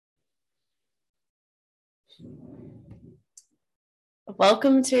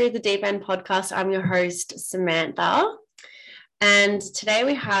Welcome to the Deep End podcast. I'm your host, Samantha. And today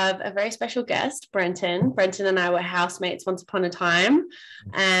we have a very special guest, Brenton. Brenton and I were housemates once upon a time.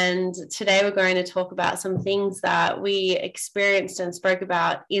 And today we're going to talk about some things that we experienced and spoke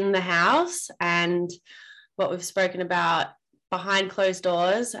about in the house and what we've spoken about behind closed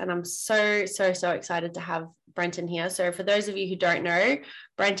doors. And I'm so excited to have Brenton here. So for those of you who don't know,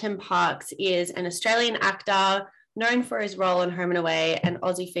 Brenton Parkes is an Australian actor known for his role in Home and Away and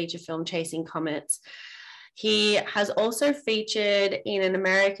Aussie feature film Chasing Comets. He has also featured in an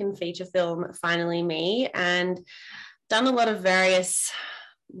American feature film, Finally Me, and done a lot of various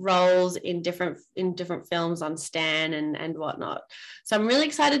roles in different films on Stan and whatnot. So I'm really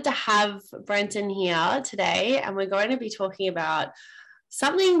excited to have Brenton here today, and we're going to be talking about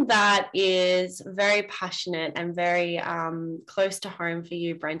something that is very passionate and very close to home for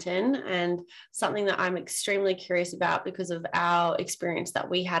you, Brenton, and something that I'm extremely curious about because of our experience that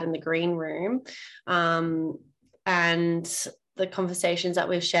we had in the green room and the conversations that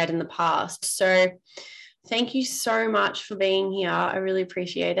we've shared in the past. So thank you so much for being here. I really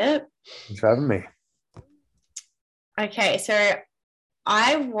appreciate it. Thanks for having me. Okay, so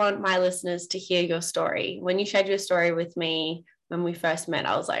I want my listeners to hear your story. When you shared your story with me when we first met,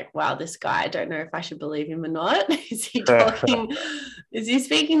 I was like, wow, this guy, I don't know if I should believe him or not. Is he talking? Is he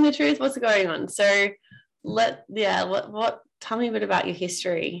speaking the truth? What's going on? So tell me a bit about your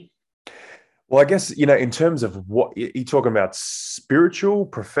history. Well, I guess, in terms of what you're talking about, spiritual,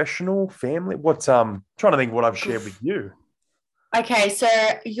 professional, family, what's trying to think what I've shared with you. Okay, so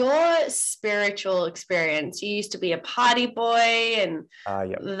your spiritual experience, you used to be a party boy and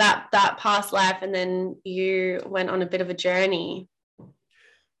that past life, and then you went on a bit of a journey.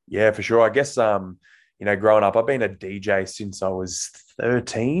 Yeah, for sure. I guess, growing up, I've been a DJ since I was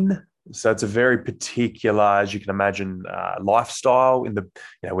 13. So it's a very particular, as you can imagine, lifestyle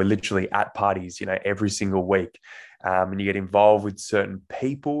we're literally at parties, every single week. And you get involved with certain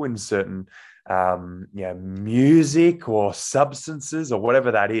people in certain music or substances or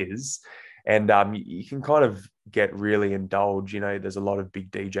whatever that is. And you can kind of get really indulged. There's a lot of big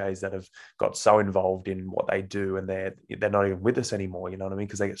DJs that have got so involved in what they do and they're not even with us anymore, you know what I mean?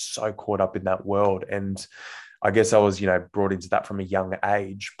 Because they get so caught up in that world. And I guess I was, brought into that from a young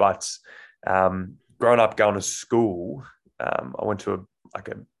age. But growing up, going to school, I went to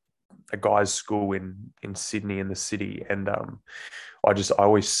a guy's school in Sydney in the city. And I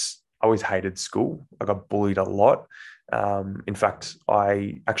always hated school. I got bullied a lot. In fact,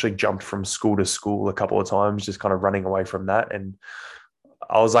 I actually jumped from school to school a couple of times, just kind of running away from that. And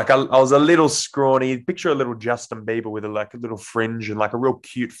I was a little scrawny, picture a little Justin Bieber with a little fringe and like a real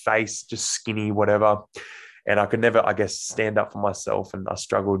cute face, just skinny, whatever. And I could never, I guess, stand up for myself. And I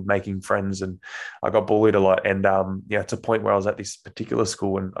struggled making friends and I got bullied a lot. And, to a point where I was at this particular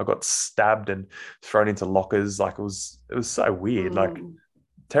school and I got stabbed and thrown into lockers. Like it was so weird, like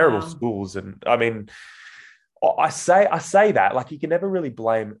terrible schools. And I mean, I say that like you can never really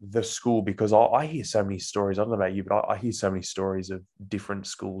blame the school because I hear so many stories. I don't know about you, but I hear so many stories of different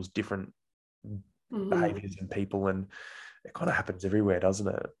schools, different behaviors in people. And it kind of happens everywhere, doesn't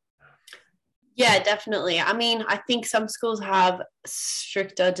it? Yeah, definitely. I mean, I think some schools have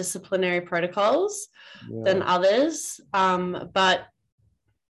stricter disciplinary protocols than others. But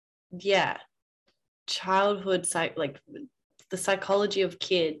yeah, childhood the psychology of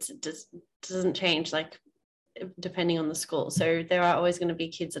kids just doesn't change depending on the school. So there are always going to be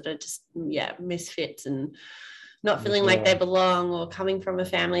kids that are just misfits and not feeling like they belong or coming from a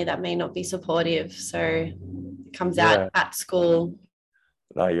family that may not be supportive. So it comes out at school.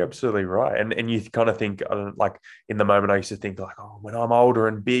 No, you're absolutely right. And you kind of think like in the moment I used to think like, oh, when I'm older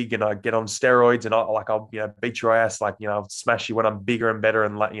and big and I get on steroids and I'll beat your ass, I'll smash you when I'm bigger and better.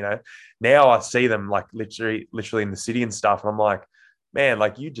 And now I see them like literally in the city and stuff. And I'm like, man,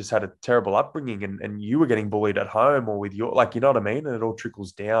 like you just had a terrible upbringing and you were getting bullied at home or with your, you know what I mean? And it all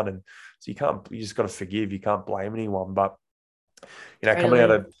trickles down. And so you just got to forgive. You can't blame anyone. But,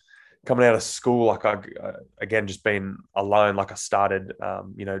 coming out of school, again, just being alone, I started,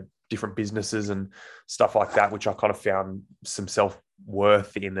 different businesses and stuff like that, which I kind of found some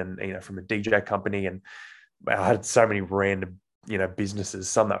self-worth in and, from a DJ company. And I had so many random, businesses,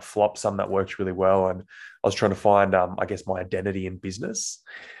 some that flopped, some that worked really well. And I was trying to find, I guess, my identity in business.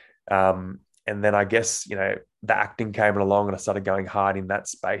 And then I guess, the acting came along and I started going hard in that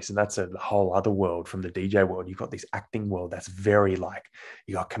space. And that's a whole other world from the DJ world. You've got this acting world that's very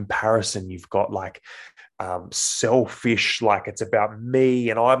you got comparison. You've got selfish, it's about me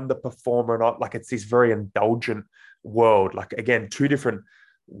and I'm the performer. And it's this very indulgent world. Again, two different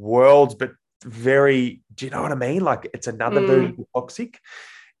worlds, but very, do you know what I mean? Like it's another version of toxic.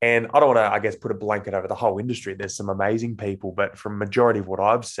 And I don't want to, I guess, put a blanket over the whole industry. There's some amazing people, but from majority of what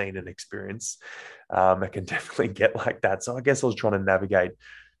I've seen and experienced, it can definitely get like that. So I guess I was trying to navigate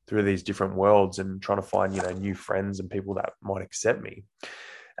through these different worlds and trying to find, new friends and people that might accept me.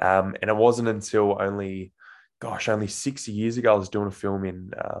 And it wasn't until only 6 years ago, I was doing a film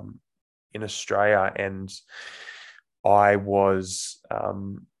in Australia, and I was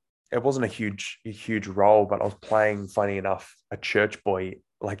it wasn't a huge role, but I was playing, funny enough, a church boy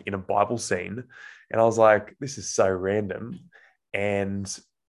like in a Bible scene. And I was like, this is so random. And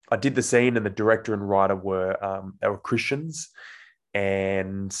I did the scene, and the director and writer they were Christians,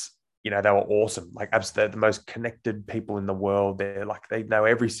 and they were awesome, like absolutely the most connected people in the world. They're like, they know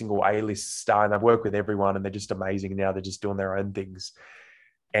every single A-list star, and they've worked with everyone, and they're just amazing. Now they're just doing their own things.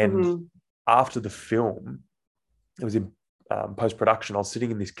 And after the film, it was in post-production, I was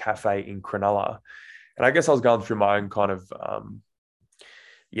sitting in this cafe in Cronulla, and I guess I was going through my own kind of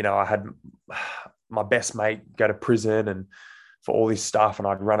I had my best mate go to prison and for all this stuff, and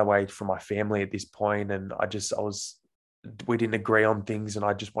I'd run away from my family at this point, and we didn't agree on things, and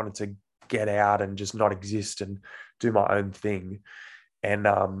I just wanted to get out and just not exist and do my own thing. And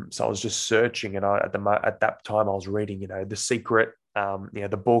so I was just searching, and at that time I was reading, The Secret,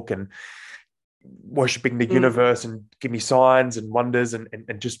 the book, and worshiping the universe and give me signs and wonders, and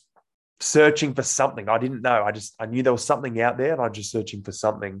just searching for something. I didn't know. I knew there was something out there, and I was just searching for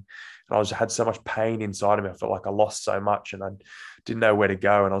something. And I had so much pain inside of me. I felt like I lost so much, and I didn't know where to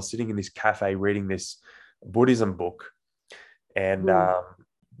go. And I was sitting in this cafe reading this Buddhism book, and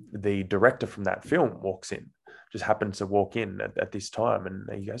the director from that film walks in, just happened to walk in at this time, and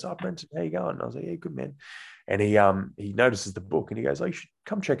he goes, "Oh, Brenton, how you going?" And I was like, "Yeah, good, man." And he notices the book, and he goes, "Oh, you should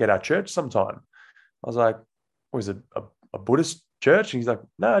come check out our church sometime." I was like, "Was it a Buddhist church?" And he's like,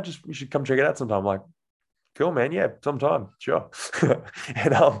 "No, just you should come check it out sometime." I'm like, "Cool, man. Yeah, sometime, sure."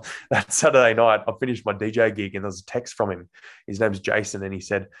 And that Saturday night, I finished my DJ gig, and there was a text from him. His name's Jason, and he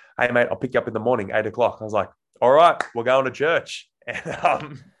said, "Hey, mate, I'll pick you up in the morning, 8 o'clock." I was like, "All right, we're going to church."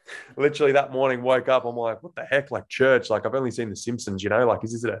 And literally that morning, woke up. I'm like, "What the heck? Like church? Like I've only seen The Simpsons. Like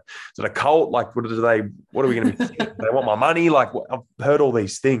is it a cult? Like what are we going to be singing? Do they want my money? Like I've heard all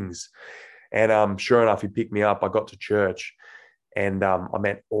these things." And sure enough, he picked me up. I got to church, and I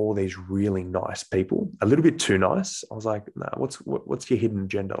met all these really nice people, a little bit too nice. I was like, "No, what's your hidden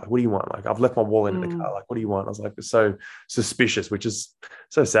agenda? Like, what do you want? Like, I've left my wallet in the car. Like, what do you want?" I was like, so suspicious, which is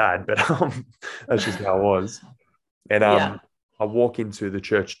so sad, but that's just how I was. And I walk into the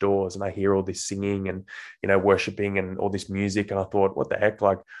church doors, and I hear all this singing and, worshiping and all this music. And I thought, what the heck?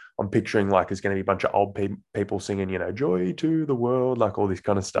 Like, I'm picturing like there's going to be a bunch of old people singing, "Joy to the world," like all this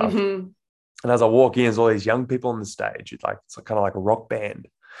kind of stuff. And as I walk in, there's all these young people on the stage. It's kind of like a rock band.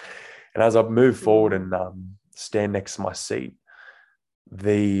 And as I move forward and stand next to my seat,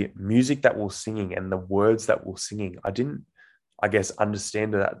 the music that we're singing and the words that we're singing, I didn't, I guess,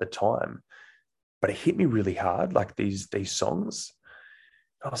 understand it at the time, but it hit me really hard. Like these songs,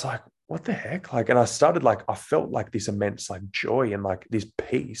 I was like, "What the heck?" Like, and I felt like this immense like joy and like this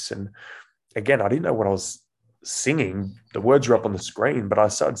peace. And again, I didn't know what I was singing. The words were up on the screen, but I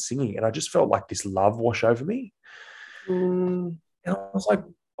started singing, and I just felt like this love wash over me. And I was like,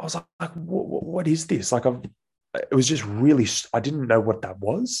 what is this? Like, it was just really, I didn't know what that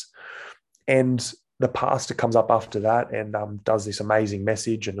was. And the pastor comes up after that and does this amazing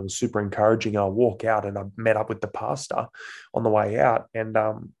message, and it was super encouraging. And I walk out, and I met up with the pastor on the way out, and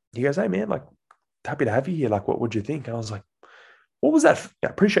he goes, "Hey man, like, happy to have you here. Like, what would you think?" And I was like, "What was that? I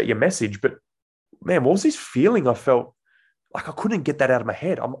appreciate your message, but man, what was this feeling I felt?" Like I couldn't get that out of my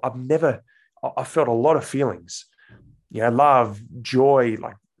head. I felt a lot of feelings, love, joy,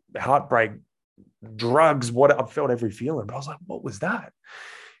 like heartbreak, drugs, I felt every feeling. But I was like, "What was that?"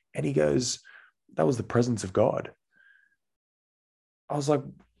 And he goes, "That was the presence of God." I was like,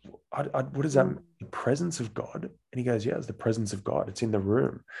 "What does that mean? The presence of God?" And he goes, "Yeah, it's the presence of God. It's in the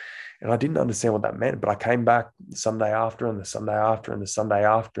room." And I didn't understand what that meant, but I came back the Sunday after, and the Sunday after, and the Sunday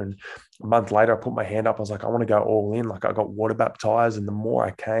after. And a month later, I put my hand up. I was like, "I want to go all in." Like I got water baptized. And the more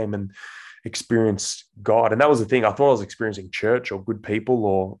I came and experienced God, and that was the thing, I thought I was experiencing church or good people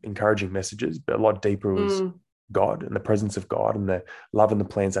or encouraging messages, but a lot deeper was God and the presence of God and the love and the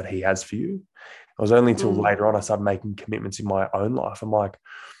plans that he has for you. It was only until later on I started making commitments in my own life. I'm like,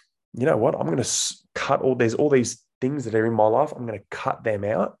 you know what? I'm going to cut all these things that are in my life. I'm going to cut them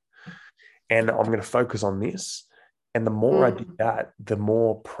out, and I'm going to focus on this. And the more I did that, the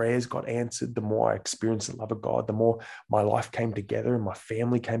more prayers got answered, the more I experienced the love of God, the more my life came together and my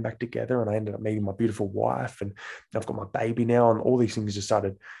family came back together. And I ended up meeting my beautiful wife, and I've got my baby now, and all these things just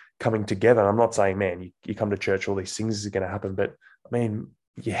started coming together. I'm not saying, man, you come to church, all these things are going to happen, but I mean,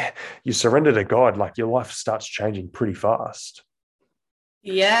 yeah, you surrender to God, like your life starts changing pretty fast.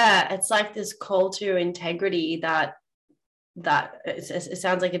 Yeah, it's like this call to integrity that it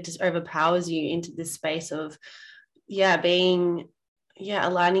sounds like it just overpowers you into this space of aligning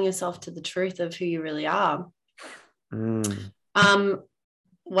yourself to the truth of who you really are. Mm.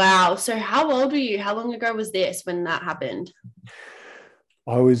 Wow. So how old were you? How long ago was this when that happened?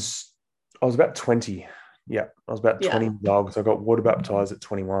 I was about 20. Yeah, I was about 20 Yeah. years old because I got water baptized at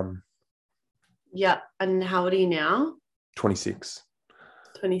 21, Yeah. And how old are you now? 26.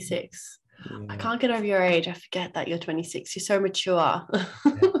 26. I Yeah. can't get over your age. I forget that you're 26. You're so mature.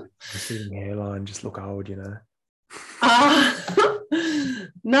 Yeah. Receding hairline, just look old, you know. uh,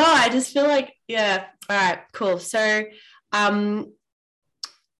 no, I just feel like, yeah. All right, cool. So um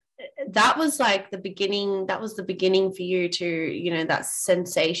that was like the beginning. That was the beginning for you to, that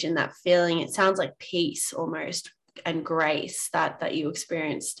sensation, that feeling. It sounds like peace almost and grace that you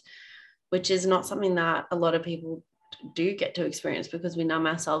experienced, which is not something that a lot of people do get to experience because we numb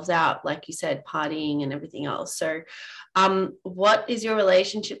ourselves out, like you said, partying and everything else. So what is your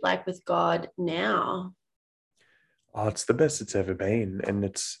relationship like with God now? Oh, it's the best it's ever been. And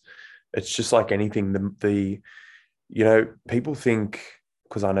it's just like anything. People think,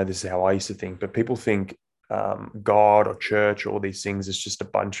 because I know this is how I used to think, but people think God or church or all these things is just a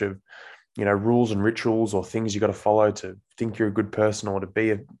bunch of, rules and rituals or things you got to follow to think you're a good person or to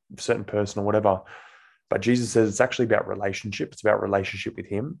be a certain person or whatever. But Jesus says it's actually about relationship. It's about relationship with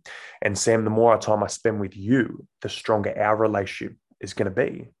him. And Sam, the more time I spend with you, the stronger our relationship is going to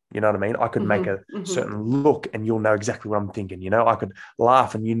be. You know what I mean? I could make a certain look and you'll know exactly what I'm thinking. I could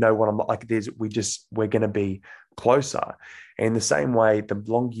laugh and you know what I'm like. We're going to be closer. And in the same way, the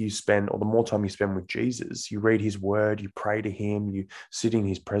longer you spend or the more time you spend with Jesus, you read his word, you pray to him, you sit in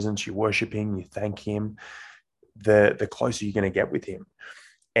his presence, you worship him, you thank him, the closer you're going to get with him.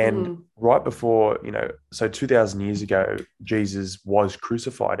 And right before, so 2000 years ago, Jesus was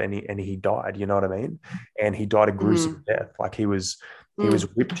crucified and he died, you know what I mean? And he died a gruesome death. Like he was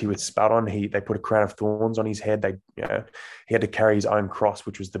whipped, he was spat on, they put a crown of thorns on his head. He had to carry his own cross,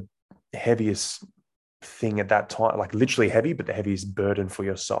 which was the heaviest thing at that time, like literally heavy, but the heaviest burden for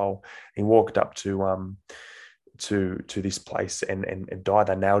your soul. He walked up to this place and died.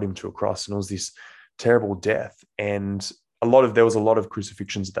 They nailed him to a cross, and it was this terrible death. And there was a lot of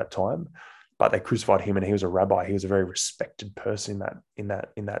crucifixions at that time, but they crucified him, and he was a rabbi. He was a very respected person in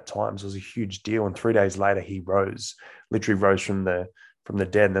that time. So it was a huge deal. And 3 days later, he literally rose from the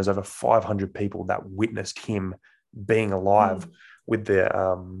dead. And there's over 500 people that witnessed him being alive with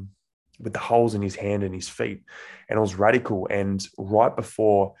the holes in his hand and his feet. And it was radical. And right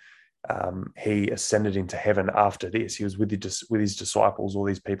before he ascended into heaven after this, he was with his disciples, all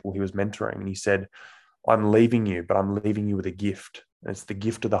these people he was mentoring, and he said, I'm leaving you, but I'm leaving you with a gift. And it's the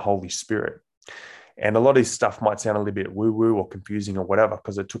gift of the Holy Spirit. And a lot of this stuff might sound a little bit woo-woo or confusing or whatever,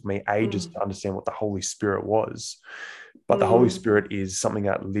 because it took me ages to understand what the Holy Spirit was. But the Holy Spirit is something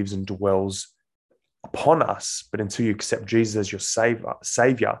that lives and dwells upon us. But until you accept Jesus as your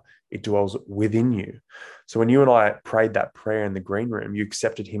savior, it dwells within you. So when you and I prayed that prayer in the green room, you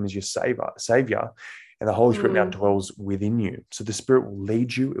accepted him as your savior, and the Holy Spirit now dwells within you. So the Spirit will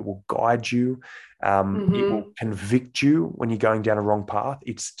lead you. It will guide you. It will convict you when you're going down a wrong path.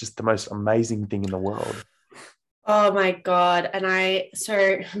 It's just the most amazing thing in the world. Oh my God. And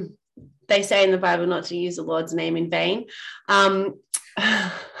so they say in the Bible not to use the Lord's name in vain. And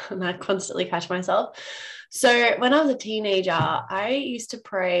I constantly catch myself. So when I was a teenager, I used to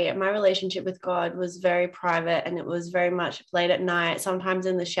pray. My relationship with God was very private, and it was very much late at night, sometimes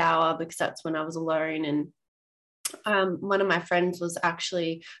in the shower, because that's when I was alone. And one of my friends was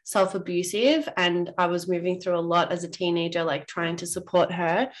actually self-abusive, and I was moving through a lot as a teenager, like trying to support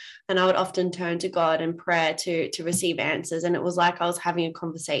her. And I would often turn to God in prayer to receive answers. And it was like I was having a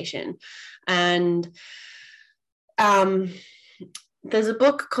conversation. And there's a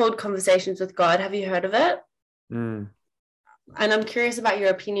book called Conversations with God. Have you heard of it? And I'm curious about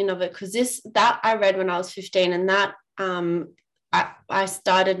your opinion of it, because that I read when I was 15, and that I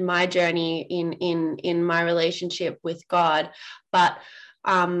started my journey in my relationship with God. But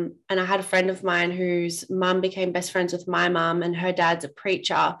and I had a friend of mine whose mum became best friends with my mum, and her dad's a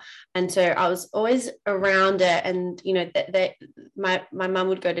preacher, and so I was always around it. And my mum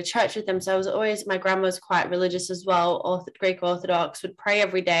would go to church with them, so I was always, my grandma was quite religious as well, Greek Orthodox, would pray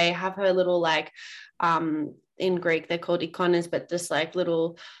every day, have her little in Greek they're called ikonas, but just like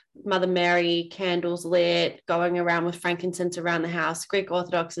little Mother Mary candles lit, going around with frankincense around the house. Greek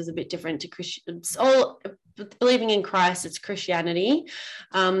Orthodox is a bit different to Christians. All believing in Christ, it's Christianity,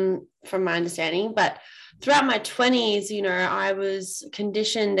 from my understanding. But throughout my 20s, I was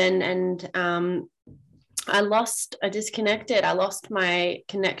conditioned and I disconnected. I lost my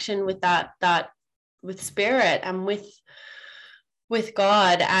connection with that with spirit and with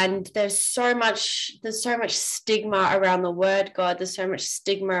God. And there's so much stigma around the word God. There's so much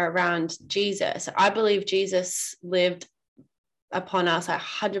stigma around Jesus. I believe Jesus lived upon us. I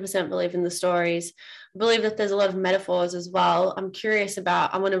 100% believe in the stories. I believe that there's a lot of metaphors as well. I want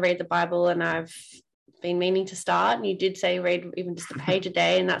to read the Bible, and I've been meaning to start. And you did say read even just a page a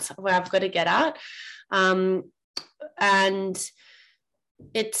day, and that's where I've got to get at. And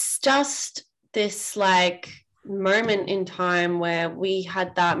it's just this like moment in time where we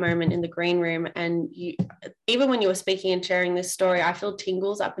had that moment in the green room, and even when you were speaking and sharing this story, I feel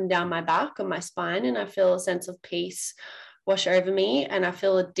tingles up and down my back and my spine, and I feel a sense of peace wash over me, and I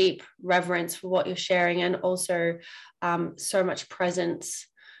feel a deep reverence for what you're sharing, and also so much presence.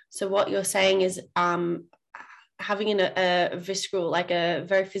 So what you're saying is having a visceral, like a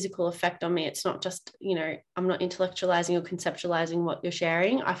very physical effect on me. It's not just, I'm not intellectualizing or conceptualizing what you're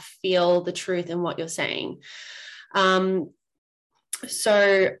sharing. I feel the truth in what you're saying.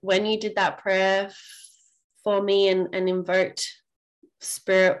 So when you did that prayer for me and invoked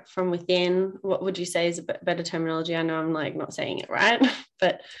spirit from within, what would you say is a better terminology? I know I'm like not saying it right,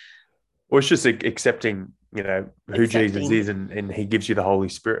 but it's just accepting, who Jesus is, and he gives you the Holy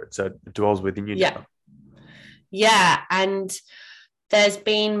Spirit, so it dwells within you now. Yeah. And there's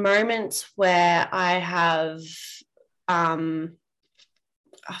been moments where I have I've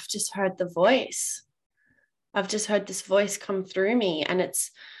just heard the voice. I've just heard this voice come through me, and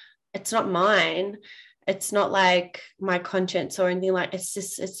it's not mine. It's not like my conscience or anything like. It's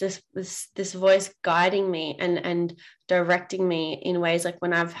this voice guiding me and directing me in ways, like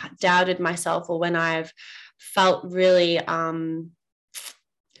when I've doubted myself, or when I've felt really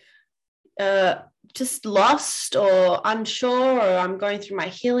just lost or unsure, or I'm going through my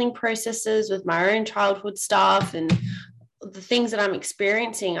healing processes with my own childhood stuff and the things that I'm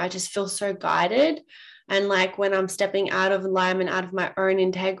experiencing. I just feel so guided. And like when I'm stepping out of alignment, out of my own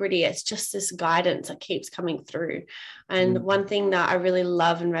integrity, it's just this guidance that keeps coming through. And one thing that I really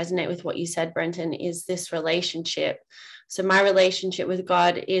love and resonate with what you said, Brenton, is this relationship. So my relationship with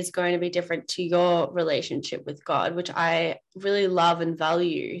God is going to be different to your relationship with God, which I really love and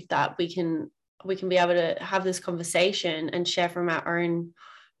value, that we can be able to have this conversation and share from our own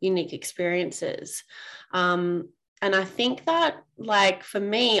unique experiences. And I think that, like, for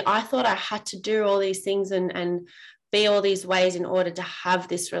me, I thought I had to do all these things and be all these ways in order to have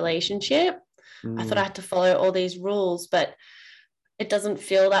this relationship. I thought I had to follow all these rules, but it doesn't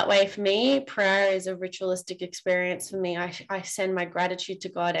feel that way for me. Prayer is a ritualistic experience for me. I send my gratitude to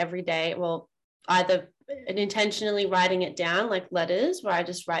God every day. Well, either intentionally writing it down, like letters, where I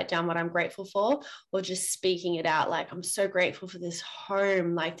just write down what I'm grateful for, or just speaking it out. Like, I'm so grateful for this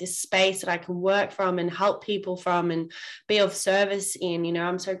home, like this space that I can work from and help people from and be of service in.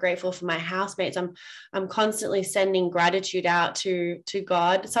 I'm so grateful for my housemates. I'm constantly sending gratitude out to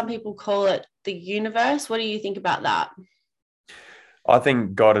God. Some people call it the universe. What do you think about that? I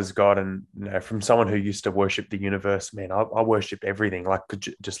think God is God, and from someone who used to worship the universe, man, I worship everything, like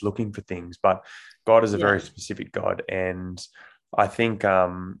just looking for things. But God is a very specific God, and I think a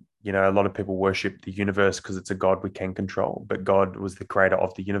lot of people worship the universe because it's a God we can control. But God was the creator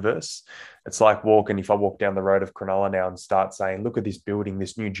of the universe. It's like if I walk down the road of Cronulla now and start saying, "Look at this building,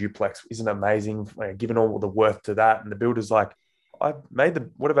 this new duplex, isn't it amazing?" Given all the worth to that, and the builder's like,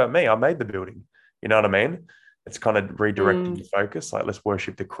 "What about me? I made the building." You know what I mean? It's kind of redirecting your focus. Like, let's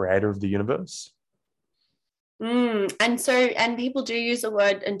worship the creator of the universe. And people do use the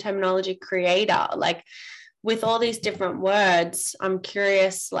word and terminology creator, like with all these different words. I'm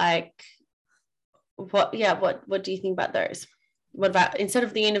curious, like, what do you think about those? What about, instead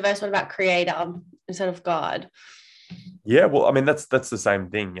of the universe, what about creator instead of God? Yeah, well, I mean, that's the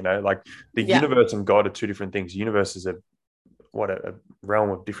same thing, like the universe and God are two different things. The universe is a realm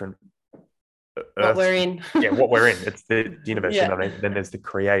of different what we're in. What we're in. It's the universe. Yeah. You know what I mean? Then there's the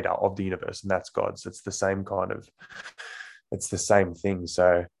creator of the universe, and that's God. So it's the same thing.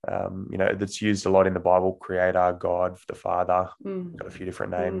 So that's used a lot in the Bible. Creator, God, the Father. Got a few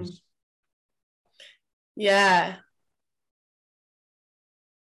different names. Yeah.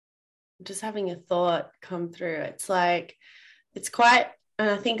 Just having a thought come through. It's like, it's quite, and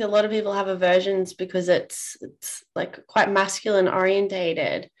I think a lot of people have aversions because it's like quite masculine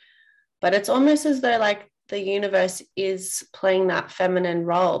orientated. But it's almost as though like the universe is playing that feminine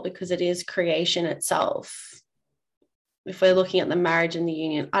role because it is creation itself. if we're looking at the marriage and the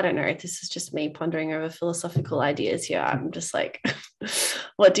union, I don't know. This is just me pondering over philosophical ideas here. I'm just like,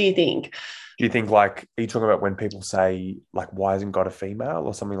 what do you think? Do you think, like, are you talking about when people say, like, why isn't God a female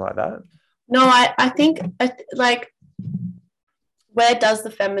or something like that? No, I think like, where does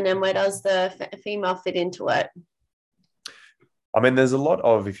the feminine, where does the female fit into it? I mean, there's a lot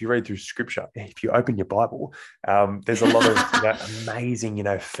of, if you read through scripture, if you open your Bible, there's a lot of amazing,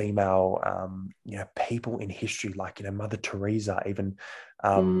 female, people in history, like, Mother Teresa, even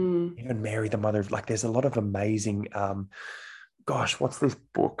Mary, the mother of, like, there's a lot of amazing, gosh, what's this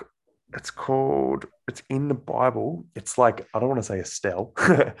book? It's in the Bible. It's like, I don't want to say Estelle,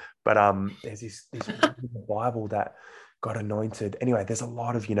 but there's this in the Bible that got anointed. Anyway, there's a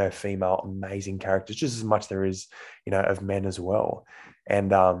lot of, female amazing characters, just as much there is, of men as well.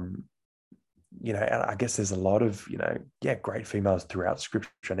 And, I guess there's a lot of, great females throughout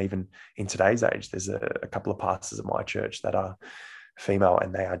scripture. And even in today's age, there's a couple of pastors at my church that are female,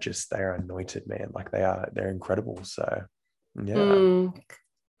 and they are anointed, man. Like, they're incredible. So, yeah.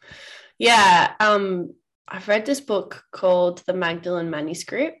 Yeah. I've read this book called The Magdalene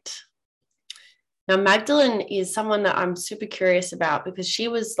Manuscript. Now, Magdalene is someone that I'm super curious about, because she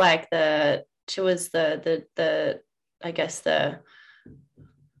was like I guess there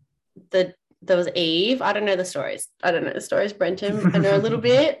was Eve. I don't know the stories. Brenton. I know a little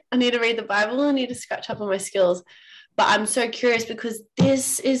bit. I need to read the Bible. I need to scratch up on my skills. But I'm so curious, because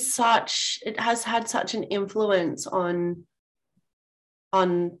it has had such an influence on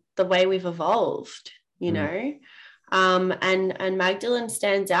the way we've evolved, and Magdalene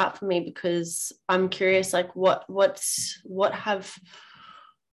stands out for me, because I'm curious, like, what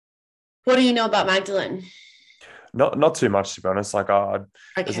do you know about Magdalene? Not too much, to be honest. Like,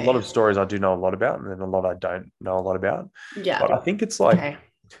 there's a lot of stories I do know a lot about, and then a lot I don't know a lot about. Yeah. But I think it's like, I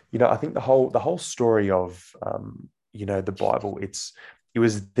think the whole story of, the Bible, it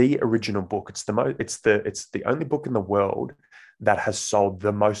was the original book. It's the only book in the world that has sold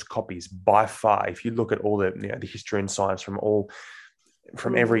the most copies by far. If you look at all the history and science from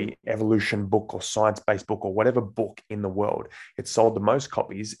every evolution book or science-based book or whatever book in the world, it's sold the most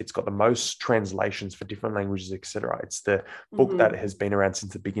copies. It's got the most translations for different languages, etc. It's the book that has been around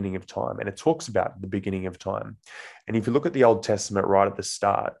since the beginning of time, and it talks about the beginning of time. And if you look at the Old Testament right at the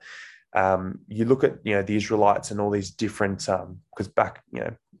start, you look at the Israelites and all these different, because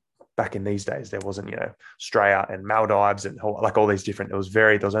back in these days, there wasn't, Australia and Maldives and like all these different, there was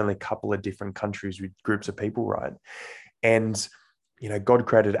only a couple of different countries with groups of people, right? And, God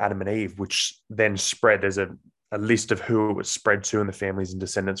created Adam and Eve, which then spread. There's a list of who it was spread to and the families and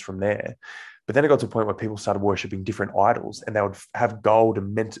descendants from there. But then it got to a point where people started worshiping different idols, and they would have gold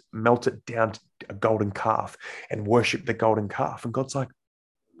and melt it down to a golden calf and worship the golden calf. And God's like,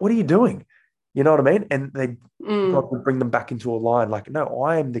 what are you doing? You know what I mean? And God would bring them back into a line like, no,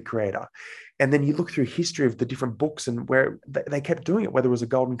 I am the creator. And then you look through history of the different books and where they kept doing it, whether it was a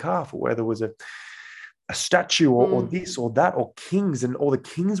golden calf or whether it was a statue or this or that, or kings, and all the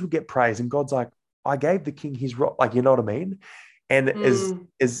kings would get praise. And God's like, I gave the king his right. Like, you know what I mean? And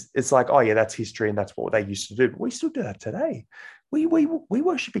it's like, oh yeah, that's history and that's what they used to do. But we still do that today. We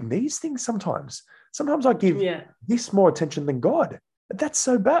worshiping these things sometimes. Sometimes I give this more attention than God. That's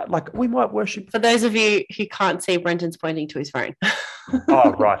so bad. Like, we might worship. For those of you who can't see, Brenton's pointing to his phone.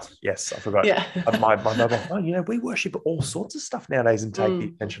 Oh, right. Yes, I forgot. Yeah. My mobile phone. We worship all sorts of stuff nowadays and take the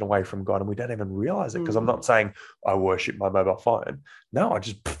attention away from God, and we don't even realize it. Because I'm not saying I worship my mobile phone. No, I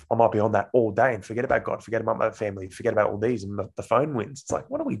might be on that all day and forget about God, forget about my family, forget about all these, and the phone wins. It's like,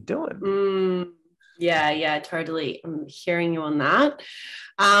 what are we doing? Yeah, totally. I'm hearing you on that.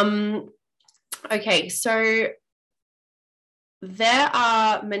 Okay, so there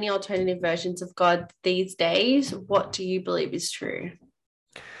are many alternative versions of God these days. What do you believe is true?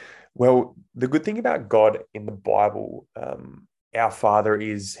 Well, the good thing about God in the Bible, our Father,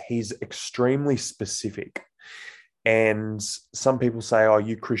 is he's extremely specific. And some people say, oh,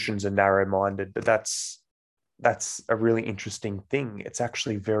 you Christians are narrow-minded, but that's a really interesting thing. It's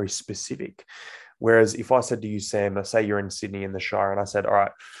actually very specific. Whereas if I said to you, Sam, let's say you're in Sydney in the Shire, and I said, all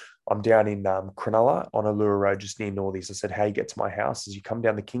right, I'm down in Cronulla on Allura Road, just near Northies. I said, how you get to my house is you come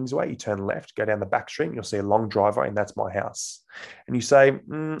down the Kingsway, you turn left, go down the back street, and you'll see a long driveway, and that's my house. And you say, I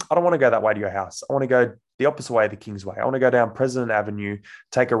don't want to go that way to your house. I want to go the opposite way of the Kingsway. I want to go down President Avenue,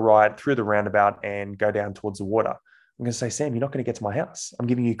 take a right through the roundabout, and go down towards the water. I'm going to say, Sam, you're not going to get to my house. I'm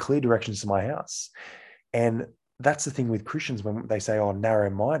giving you clear directions to my house. And that's the thing with Christians when they say, oh,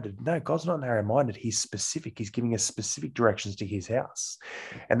 narrow-minded. No, God's not narrow-minded. He's specific. He's giving us specific directions to his house.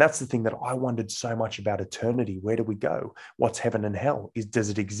 And that's the thing that I wondered so much about eternity. Where do we go? What's heaven and hell? Does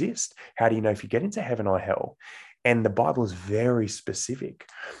it exist? How do you know if you get into heaven or hell? And the Bible is very specific.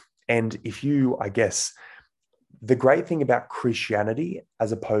 And if you, I guess, the great thing about Christianity,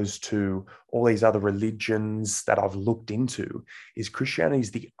 as opposed to all these other religions that I've looked into, is Christianity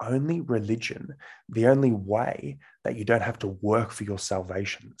is the only religion, the only way that you don't have to work for your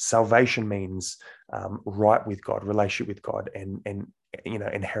salvation. Salvation means right with God, relationship with God, and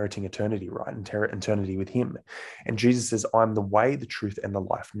inheriting eternity, right? Eternity with Him. And Jesus says, "I'm the way, the truth, and the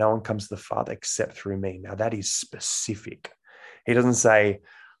life. No one comes to the Father except through me." Now that is specific. He doesn't say,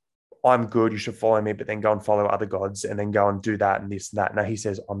 "I'm good, you should follow me," but then go and follow other gods and then go and do that and this and that. No, he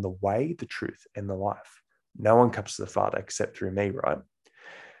says, "I'm the way, the truth, and the life. No one comes to the Father except through me," right?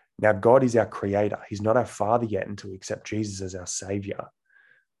 Now, God is our creator. He's not our Father yet until we accept Jesus as our Savior.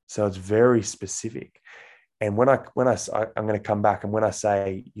 So it's very specific. And I'm going to come back, and when I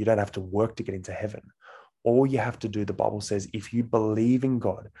say you don't have to work to get into heaven, all you have to do, the Bible says, if you believe in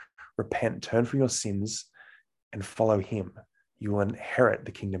God, repent, turn from your sins, and follow Him, you will inherit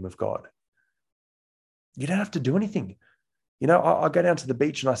the kingdom of God. You don't have to do anything. I go down to the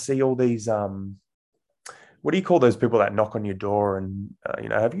beach and I see all these, what do you call those people that knock on your door and,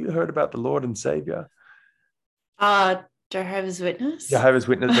 have you heard about the Lord and Savior? Jehovah's Witness. Jehovah's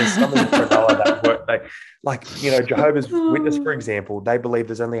Witness. There's some in Cronulla that work. Jehovah's Witness, for example, they believe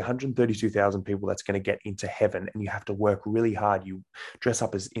there's only 132,000 people that's going to get into heaven, and you have to work really hard. You dress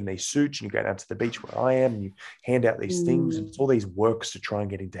up as in these suits, and you go down to the beach where I am, and you hand out these things, and it's all these works to try and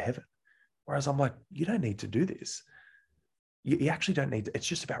get into heaven. Whereas I'm like, you don't need to do this. You actually don't need to. It's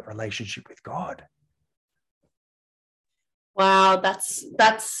just about relationship with God. Wow, that's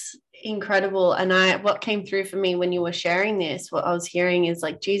incredible. And what came through for me when you were sharing this, what I was hearing is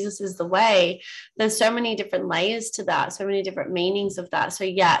like, Jesus is the way. There's so many different layers to that, so many different meanings of that. So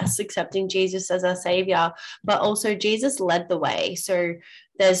yes, accepting Jesus as our Savior, but also Jesus led the way. So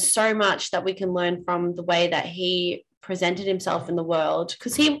there's so much that we can learn from the way that He presented Himself in the world,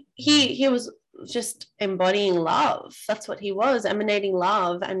 because he was just embodying love. That's what He was, emanating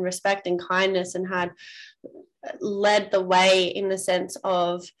love and respect and kindness, and had led the way in the sense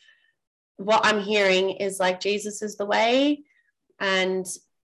of what I'm hearing is like Jesus is the way, and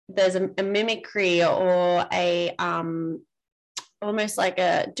there's a mimicry or a almost like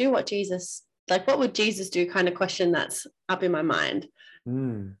a do what Jesus, like what would Jesus do kind of question that's up in my mind.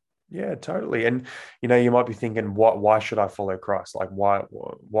 Yeah, totally. And you might be thinking, why should I follow Christ? Like,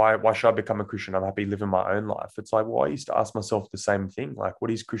 why should I become a Christian? I'm happy living my own life. It's like, well, I used to ask myself the same thing. Like,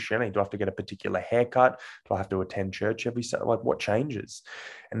 what is Christianity? Do I have to get a particular haircut? Do I have to attend church every Sunday? Like, what changes?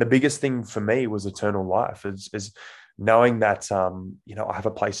 And the biggest thing for me was eternal life, is knowing that I have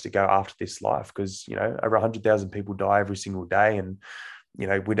a place to go after this life, because over 100,000 people die every single day, and we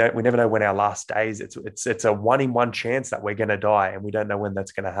never know when our last days. It's a 1-in-1 chance that we're going to die, and we don't know when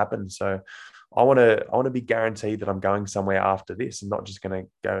that's going to happen. So I want to be guaranteed that I'm going somewhere after this, and not just going to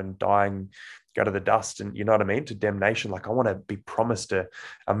go and die and go to the dust, and to damnation. Like, I want to be promised a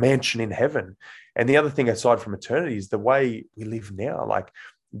mansion in heaven. And the other thing aside from eternity is the way we live now. Like,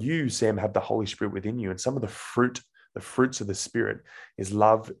 you, Sam, have the Holy Spirit within you, and some of the fruits of the Spirit is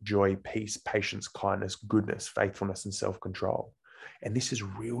love, joy, peace, patience, kindness, goodness, faithfulness, and self-control. And this is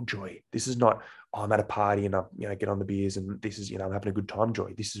real joy. This is not, I'm at a party and I get on the beers and this is, I'm having a good time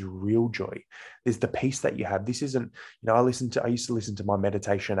joy. This is real joy. There's the peace that you have. This isn't, I used to listen to my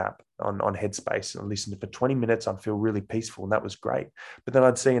meditation app on Headspace, and I listened for 20 minutes. I'd feel really peaceful, and that was great. But then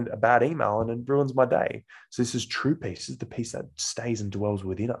I'd see a bad email and it ruins my day. So this is true peace. This is the peace that stays and dwells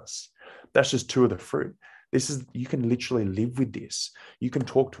within us. That's just two of the fruit. You can literally live with this. You can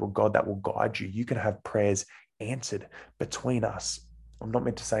talk to a God that will guide you. You can have prayers answered between us. I'm not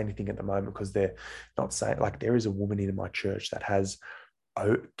meant to say anything at the moment because they're not saying, like, there is a woman in my church that has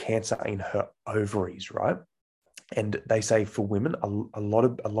cancer in her ovaries, right? And they say for women, a lot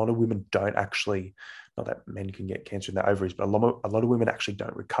of women don't actually, not that men can get cancer in their ovaries, but a lot of women actually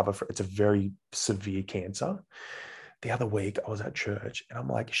don't recover from it. It's a very severe cancer. The other week I was at church, and I'm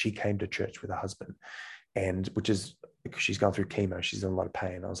like, she came to church with her husband, and which is because she's gone through chemo. She's in a lot of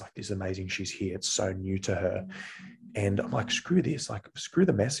pain. I was like, this is amazing. She's here. It's so new to her. And I'm like, screw this, like, screw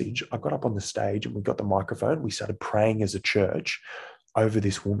the message. I got up on the stage and we got the microphone. We started praying as a church over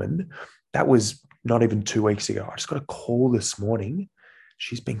this woman. That was not even 2 weeks ago. I just got a call this morning.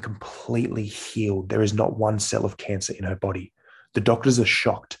 She's been completely healed. There is not one cell of cancer in her body. The doctors are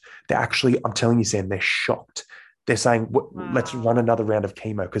shocked. They're actually, I'm telling you, Sam, they're shocked. They're saying, let's run another round of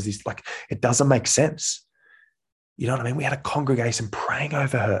chemo, because it doesn't make sense. You know what I mean? We had a congregation praying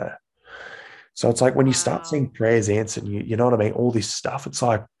over her. So it's like when you start seeing prayers answered, you know what I mean? All this stuff, it's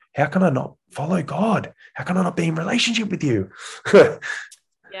like, how can I not follow God? How can I not be in relationship with you?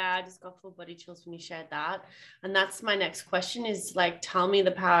 Yeah, I just got full body chills when you shared that. And that's my next question is like, tell me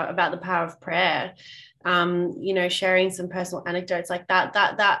the power of prayer. Sharing some personal anecdotes like that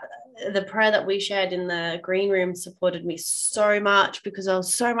the prayer that we shared in the green room supported me so much because there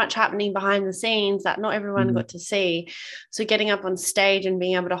was so much happening behind the scenes that not everyone got to see. So getting up on stage and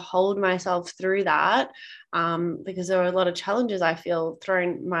being able to hold myself through that, because there were a lot of challenges I feel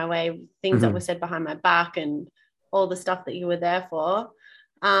thrown my way, things that were said behind my back and all the stuff that you were there for.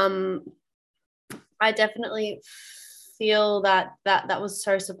 I definitely feel that was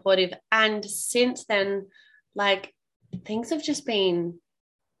so supportive. And since then, like, things have just been,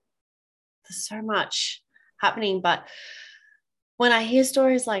 there's so much happening. But when I hear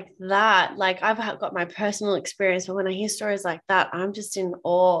stories like that, like I've got my personal experience, but when I hear stories like that, I'm just in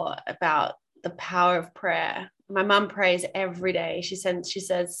awe about the power of prayer. My mum prays every day. She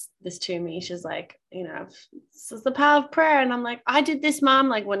says this to me. She's like, this is the power of prayer. And I'm like, I did this, mum,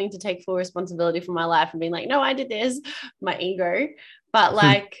 like wanting to take full responsibility for my life and being like, no, I did this, my ego. But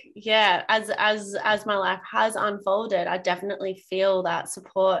like, yeah, as my life has unfolded, I definitely feel that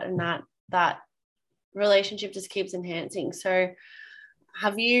support and that relationship just keeps enhancing. So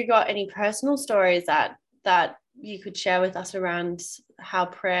have you got any personal stories that you could share with us around how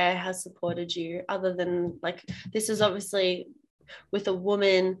prayer has supported you, other than, like, this is obviously with a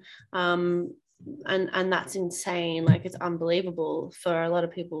woman, and that's insane, like it's unbelievable for a lot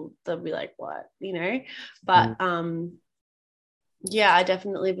of people. They'll be like, what, but yeah, I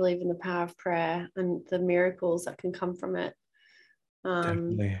definitely believe in the power of prayer and the miracles that can come from it.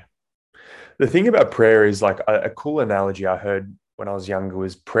 Definitely. The thing about prayer is, like, a cool analogy I heard when I was younger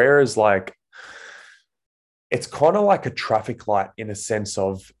was prayer is like, it's kind of like a traffic light in a sense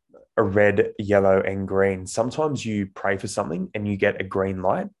of a red, yellow, and green. Sometimes you pray for something and you get a green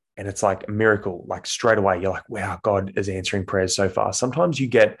light and it's like a miracle. Like straight away, you're like, wow, God is answering prayers so fast. Sometimes you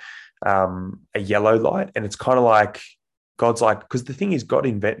get a yellow light and it's kind of like God's like, because the thing is,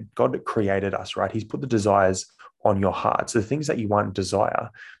 God created us, right? He's put the desires on your heart. So the things that you want and desire,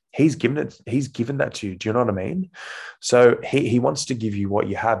 he's given that to you. Do you know what I mean? So he wants to give you what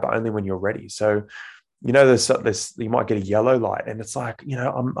you have, but only when you're ready. So there's you might get a yellow light and it's like,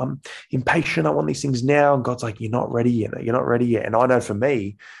 I'm impatient. I want these things now. And God's like, you're not ready yet. You're not ready yet. And I know for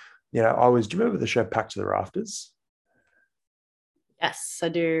me, do you remember the show Packed to the Rafters? Yes, I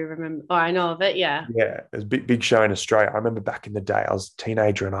do remember. Oh, I know of it. Yeah. Yeah, it was a big show in Australia. I remember back in the day, I was a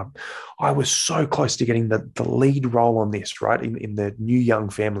teenager and I was so close to getting the lead role on this, right? In the New Young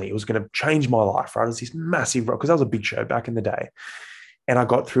Family. It was going to change my life, right? It was this massive role because that was a big show back in the day. And I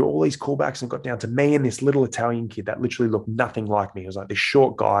got through all these callbacks and got down to me and this little Italian kid that literally looked nothing like me. It was like this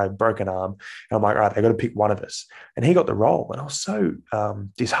short guy, broken arm. And I'm like, all right, they got to pick one of us. And he got the role. And I was so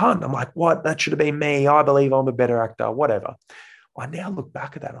disheartened. I'm like, what? That should have been me. I believe I'm a better actor, whatever. I now look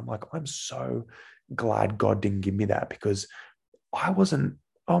back at that. I'm like, I'm so glad God didn't give me that, because I wasn't,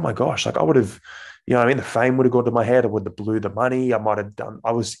 oh my gosh, like I would have, the fame would have gone to my head. I would have blew the money. I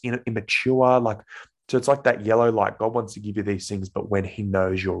was immature. Like, so it's like that yellow light. God wants to give you these things, but when he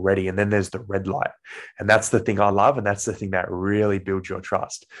knows you're ready. And then there's the red light. And that's the thing I love. And that's the thing that really builds your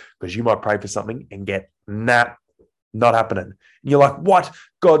trust, because you might pray for something and get, nah, not happening. And you're like, what?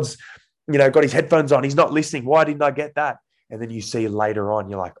 God's, got his headphones on. He's not listening. Why didn't I get that? And then you see later on,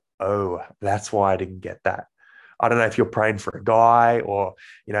 you're like, oh, that's why I didn't get that. I don't know if you're praying for a guy or,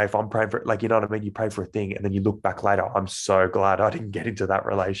 if I'm praying for, like, you know what I mean? You pray for a thing and then you look back later, I'm so glad I didn't get into that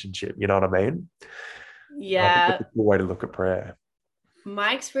relationship. You know what I mean? I think Yeah. that's a cool way to look at prayer.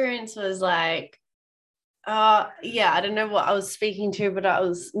 My experience was like, yeah, I don't know what I was speaking to, but I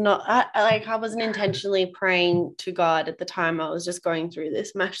was not, I wasn't intentionally praying to God at the time. I was just going through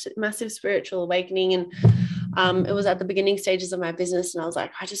this massive spiritual awakening. And it was at the beginning stages of my business. And I was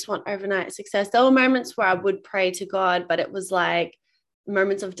like, I just want overnight success. There were moments where I would pray to God, but it was like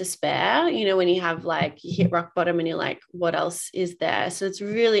moments of despair, when you have, like, you hit rock bottom and you're like, what else is there? So it's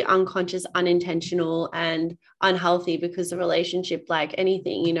really unconscious, unintentional, and unhealthy, because the relationship, like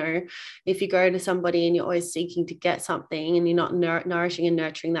anything, if you go to somebody and you're always seeking to get something and you're not nourishing and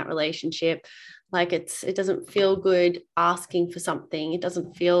nurturing that relationship, like it doesn't feel good asking for something. It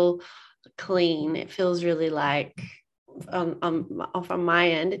doesn't feel clean. It feels really like, from my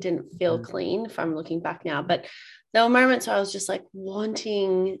end, it didn't feel clean if I'm looking back now. But there were moments where I was just like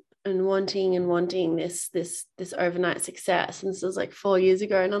wanting and wanting and wanting this overnight success. And this was like 4 years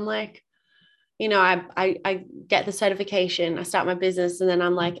ago. And I'm like, I get the certification, I start my business, and then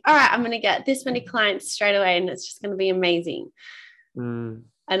I'm like, all right, I'm going to get this many clients straight away, and it's just going to be amazing. And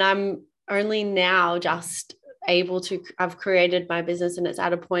I'm only now just I've created my business and it's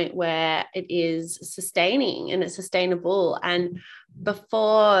at a point where it is sustaining and it's sustainable. And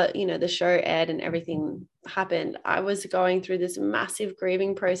before, the show aired and everything happened, I was going through this massive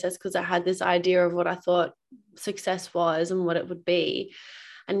grieving process because I had this idea of what I thought success was and what it would be.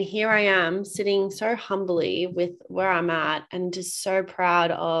 And here I am sitting so humbly with where I'm at and just so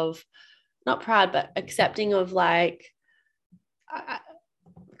proud of, not proud, but accepting of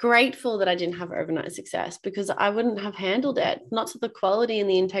grateful that I didn't have overnight success, because I wouldn't have handled it, not to the quality and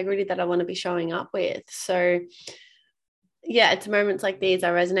the integrity that I want to be showing up with. So yeah, it's moments like these I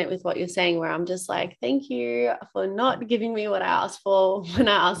resonate with what you're saying, where I'm just like, thank you for not giving me what I asked for when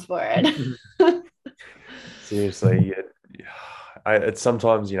I asked for it. Seriously, it's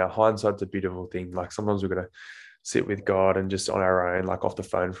sometimes, hindsight's a beautiful thing. Like sometimes we've got to sit with God and just on our own, like off the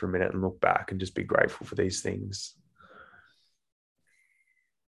phone for a minute and look back and just be grateful for these things.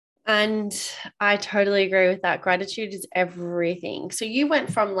 And I totally agree with that. Gratitude is everything. So you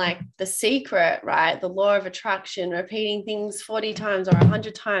went from like The Secret, right? The law of attraction, repeating things 40 times or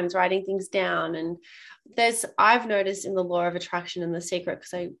 100 times, writing things down. And I've noticed in the law of attraction and The Secret,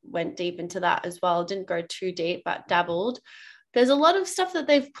 because I went deep into that as well, didn't go too deep, but dabbled. There's a lot of stuff that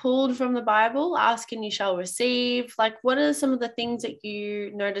they've pulled from the Bible. Ask and you shall receive. Like, what are some of the things that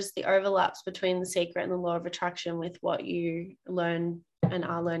you notice the overlaps between The Secret and the law of attraction with what you learn and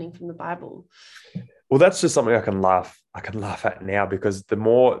are learning from the Bible? Well, that's just something I can laugh at now, because the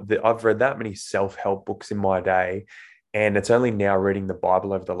more that I've read that many self-help books in my day, and it's only now reading the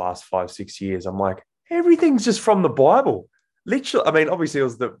Bible over the last 5-6 years, I'm like, everything's just from the Bible. Literally, I mean, obviously it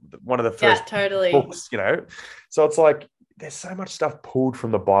was one of the first books, So it's like there's so much stuff pulled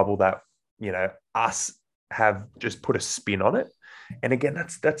from the Bible that, us have just put a spin on it. And again,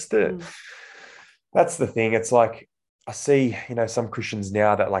 that's the thing. It's like I see, some Christians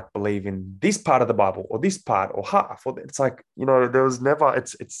now that like believe in this part of the Bible or this part or half, or it's like, there was never,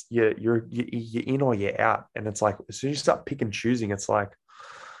 it's you're in or you're out. And it's like, as soon as you start pick and choosing, it's like,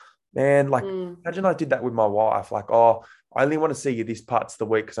 man, like imagine I did that with my wife. Like, oh, I only want to see you this parts of the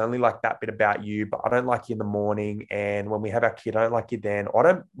week because I only like that bit about you, but I don't like you in the morning. And when we have our kid, I don't like you then. Or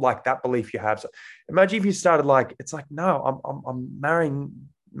I don't like that belief you have. So imagine if you started like, it's like, no, I'm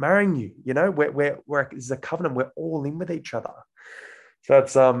marrying you, we're it's a covenant. We're all in with each other. So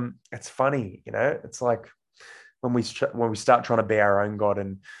it's funny, it's like when we start trying to be our own God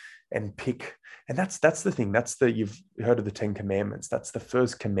and pick. And that's the thing. You've heard of the 10 Commandments. That's the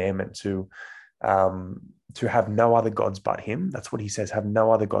first commandment to have no other gods but him. That's what he says, have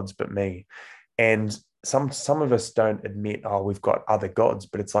no other gods but me. And some of us don't admit, oh, we've got other gods,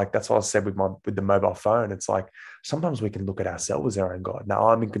 but it's like, that's what I said with the mobile phone. It's like, sometimes we can look at ourselves as our own God. Now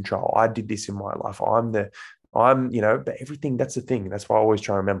I'm in control. I did this in my life. But everything, that's the thing. That's why I always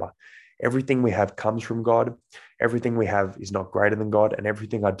try to remember, everything we have comes from God. Everything we have is not greater than God, and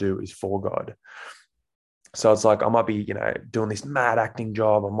everything I do is for God. So it's like, I might be, doing this mad acting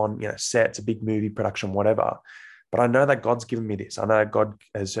job. I'm on, set, it's a big movie production, whatever. But I know that God's given me this. I know God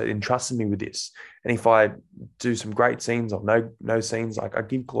has entrusted me with this. And if I do some great scenes or no scenes, like I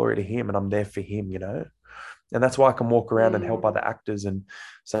give glory to him and I'm there for him, And that's why I can walk around and help other actors and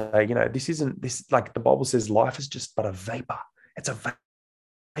say, this, like the Bible says, life is just but a vapor. It's a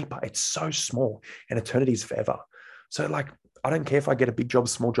vapor. It's so small and eternity is forever. So like, I don't care if I get a big job,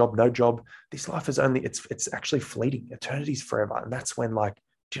 small job, no job. This life is it's actually fleeting. Eternity is forever. And that's when, like,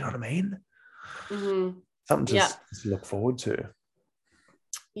 do you know what I mean? Mm-hmm. Something to look forward to.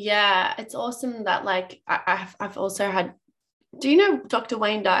 Yeah, it's awesome that like I've also had. Do you know Dr.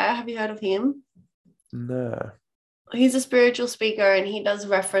 Wayne Dyer? Have you heard of him? No. He's a spiritual speaker and he does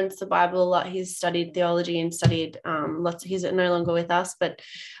reference the Bible a lot. He's studied theology and studied lots. He's no longer with us, but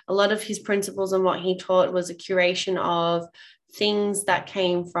a lot of his principles and what he taught was a curation of things that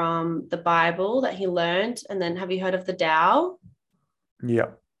came from the Bible that he learned. And then, have you heard of the Tao? Yeah.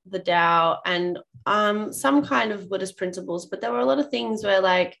 The Tao and some kind of Buddhist principles, but there were a lot of things where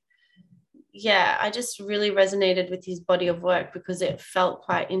like, yeah, I just really resonated with his body of work because it felt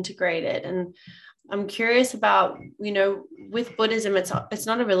quite integrated. And I'm curious about, with Buddhism, it's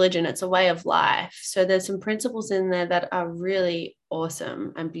not a religion, it's a way of life. So there's some principles in there that are really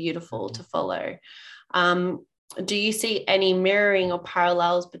awesome and beautiful to follow. Do you see any mirroring or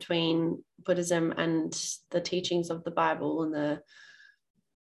parallels between Buddhism and the teachings of the Bible and the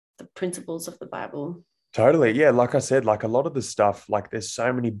principles of the Bible? Totally. Yeah. Like I said, like a lot of the stuff, like there's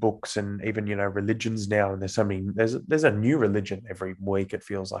so many books and even, religions now, and there's a new religion every week. It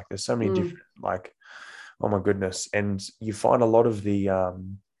feels like there's so many different, like, oh my goodness. And you find a lot of the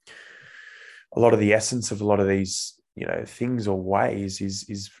essence of a lot of these, things or ways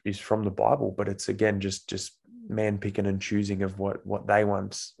is from the Bible, but it's again, just man picking and choosing of what they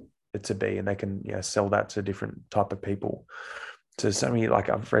want it to be, and they can sell that to different type of people. So many, like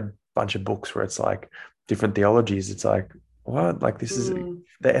I've read a bunch of books where it's like different theologies. It's like, what? Like this is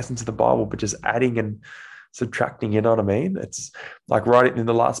the essence of the Bible, but just adding and subtracting, you know what I mean? It's like right in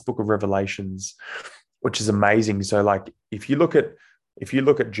the last book of Revelations, which is amazing. So like if you look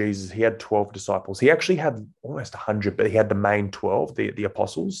at Jesus, he had 12 disciples. He actually had almost 100, but he had the main 12, the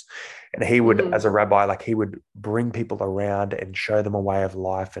apostles. And he would, as a rabbi, like he would bring people around and show them a way of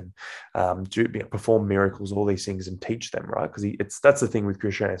life and perform miracles, all these things, and teach them, right? Because that's the thing with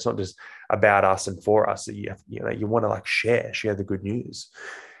Christianity. It's not just about us and for us. You want to like share the good news.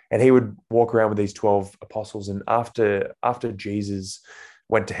 And he would walk around with these 12 apostles. And after Jesus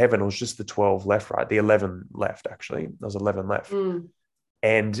went to heaven, it was just the 12 left, right? The 11 left, actually. There was 11 left.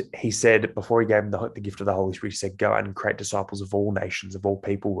 And he said, before he gave them the gift of the Holy Spirit, he said, go out and create disciples of all nations, of all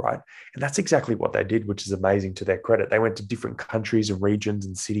people, right? And that's exactly what they did, which is amazing to their credit. They went to different countries and regions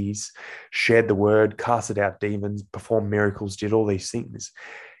and cities, shared the word, casted out demons, performed miracles, did all these things.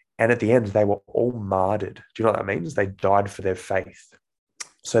 And at the end, they were all martyred. Do you know what that means? They died for their faith.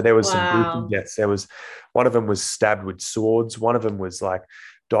 So there was some gruesome deaths. There was one of them was stabbed with swords. One of them was like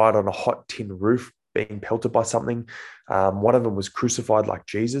died on a hot tin roof being pelted by something. One of them was crucified like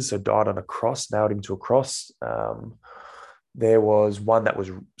Jesus, so died on a cross, nailed him to a cross. There was one that was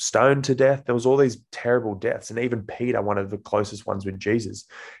stoned to death. There was all these terrible deaths. And even Peter, one of the closest ones with Jesus,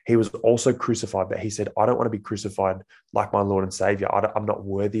 he was also crucified. But he said, I don't want to be crucified like my Lord and Savior. I'm not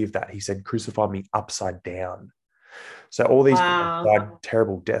worthy of that. He said, crucify me upside down. So all these people died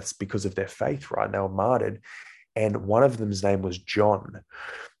terrible deaths because of their faith, right? They were martyred. And one of them's name was John.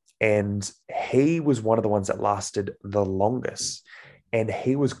 And he was one of the ones that lasted the longest. And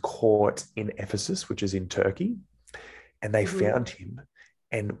he was caught in Ephesus, which is in Turkey. And they found him.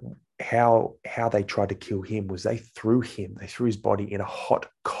 And how they tried to kill him was they threw his body in a hot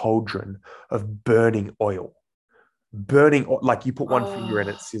cauldron of burning oil. Like you put one finger in,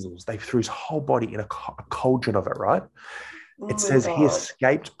 it sizzles. They threw his whole body in a cauldron of it, right? It says he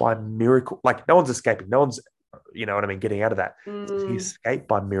escaped by miracle. Like no one's escaping. No one's, you know what I mean, getting out of that. He escaped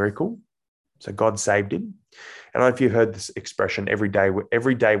by miracle. So God saved him. And I don't know if you heard this expression, every day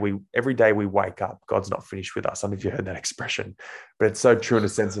we wake up, God's not finished with us. I don't know if you heard that expression, but it's so true in a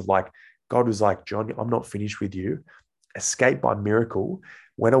sense of like, God was like, John, I'm not finished with you. Escaped by miracle,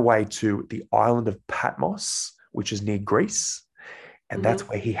 went away to the island of Patmos, which is near Greece. And that's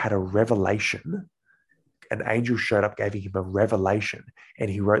where he had a revelation. An angel showed up, gave him a revelation, and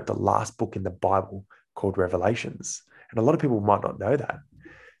he wrote the last book in the Bible called Revelations. And a lot of people might not know that.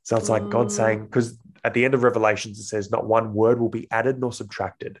 So it's like God saying, because at the end of Revelations, it says not one word will be added nor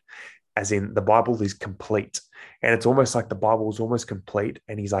subtracted, as in the Bible is complete. And it's almost like the Bible is almost complete.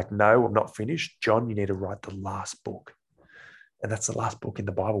 And he's like, no, I'm not finished. John, you need to write the last book. And that's the last book in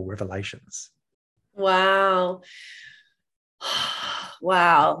the Bible, Revelations. Wow.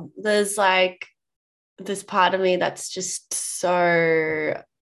 Wow. There's like this part of me that's just so,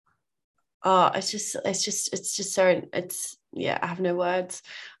 I have no words.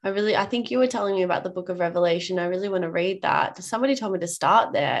 I think you were telling me about the book of Revelation. I really want to read that. Somebody told me to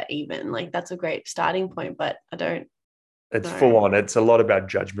start there even. Like that's a great starting point, but I don't. It's full on. It's a lot about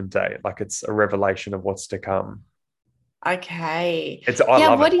Judgment Day. Like it's a revelation of what's to come. Okay. I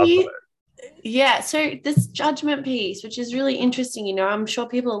love it. Yeah, so this judgment piece, which is really interesting, you know, I'm sure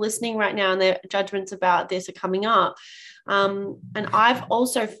people are listening right now and their judgments about this are coming up. And I've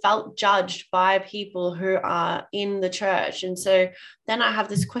also felt judged by people who are in the church. And so then I have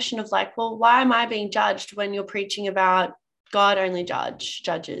this question of like, well, why am I being judged when you're preaching about God only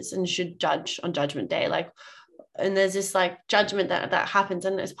judges and should judge on Judgment Day? Like, and there's this like judgment that happens,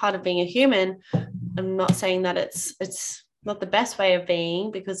 and as part of being a human. I'm not saying that it's not the best way of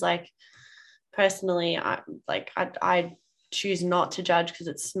being, because like personally, I choose not to judge, because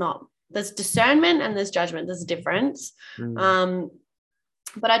it's not, there's discernment and there's judgment. There's a difference. But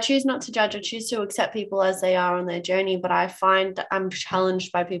I choose not to judge. I choose to accept people as they are on their journey. But I find that I'm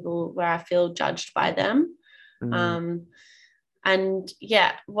challenged by people where I feel judged by them. And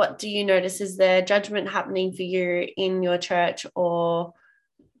yeah, what do you notice? Is there judgment happening for you in your church, or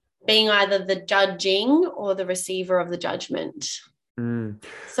being either the judging or the receiver of the judgment?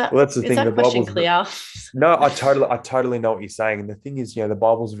 So well, that's the thing. The question clear? No, I totally know what you're saying. And the thing is, the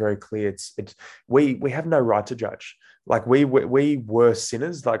Bible's very clear. It's we have no right to judge. Like we were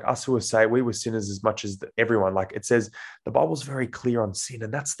sinners. Like us who are saved, we were sinners as much as everyone. Like it says, the Bible's very clear on sin,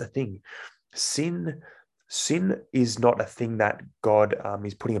 and that's the thing. Sin is not a thing that God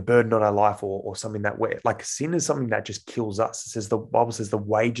is putting a burden on our life, or something that we're like. Sin is something that just kills us. It says, the Bible says the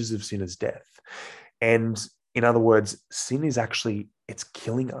wages of sin is death. And in other words, sin is actually, it's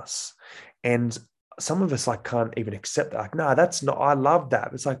killing us. And some of us like can't even accept that. Like, no, that's not, I love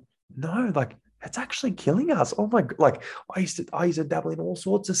that. It's like, no, like it's actually killing us. Oh my God. Like I used to dabble in all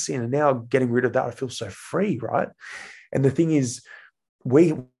sorts of sin, and now getting rid of that, I feel so free, right? And the thing is,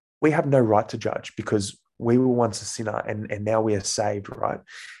 we we have no right to judge because we were once a sinner and now we are saved, right?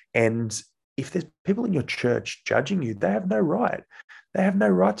 And if there's people in your church judging you, they have no right. They have no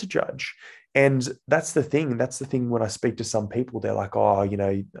right to judge. And that's the thing. That's the thing when I speak to some people, they're like, oh,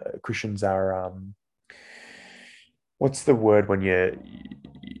 Christians are what's the word when you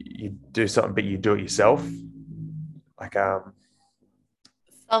do something but you do it yourself? Like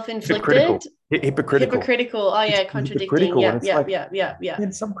Self-inflicted, hypocritical. Hypocritical. hypocritical. Oh It's yeah, contradicting. hypocritical. And Yep, it's yep, like, yep, yep, yep.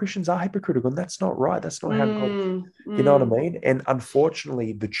 and some Christians are hypocritical, and that's not right. That's not how God, Mm, you know what I mm. mean? And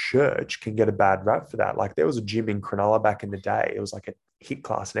unfortunately, the church can get a bad rap for that. Like there was a gym in Cronulla back in the day. It was like a hit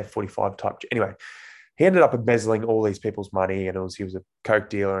class, an F45 type. Anyway, he ended up embezzling all these people's money, and he was a coke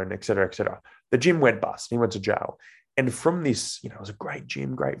dealer, and et cetera, et cetera. The gym went bust. He went to jail. And from this, it was a great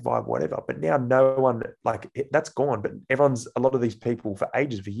gym, great vibe, whatever. But now no one, like, that's gone. But a lot of these people for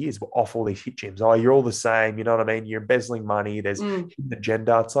ages, for years, were off all these hit gyms. Oh, you're all the same. You know what I mean? You're embezzling money. There's Mm, hidden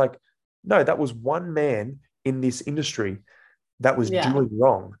agenda. It's like, no, that was one man in this industry that was yeah. doing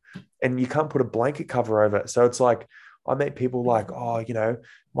wrong. And you can't put a blanket cover over it. So it's like, I met people like, oh,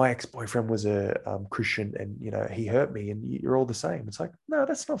 my ex-boyfriend was a Christian, and, he hurt me, and you're all the same. It's like, no,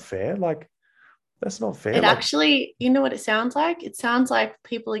 that's not fair. Like, that's not fair. It Like, actually, you know what it sounds like? It sounds like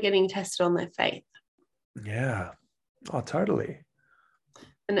people are getting tested on their faith. yeah. Oh, totally.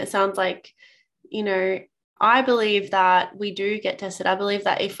 And it sounds like, you know, I believe that we do get tested. I believe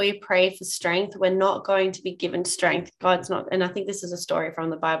that if we pray for strength, we're not going to be given strength. God's not. And I think this is a story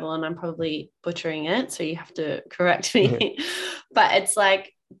from the Bible, and I'm probably butchering it, so you have to correct me. But it's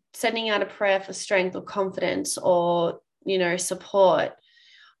like sending out a prayer for strength or confidence or, support.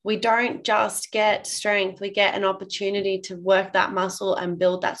 We don't just get strength, we get an opportunity to work that muscle and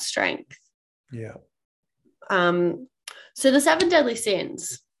build that strength. Yeah. So the 7 deadly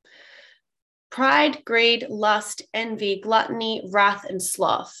sins: pride, greed, lust, envy, gluttony, wrath, and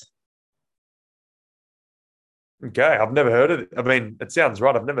sloth. Okay. I've never heard of it. I mean, it sounds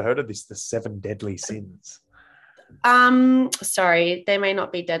right. I've never heard of this, the 7 deadly sins. Sorry, they may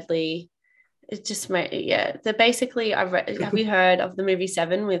not be deadly. It just may, yeah. They're basically, have you heard of the movie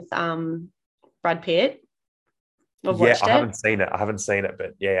Seven with Brad Pitt? I've Yeah, watched I it. haven't seen it. I haven't seen it,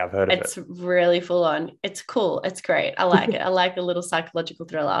 but yeah, I've heard of it. It's really full on. It's cool. It's great. I like it. I like a little psychological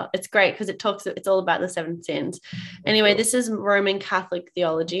thriller. It's great because it's all about the 7 sins. Anyway, Cool. this is Roman Catholic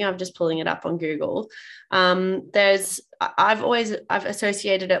theology. I'm just pulling it up on Google. I've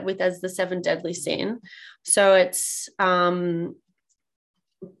associated it with as the 7 deadly sin. So it's,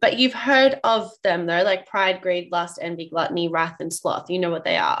 but you've heard of them though, like pride, greed, lust, envy, gluttony, wrath, and sloth. You know what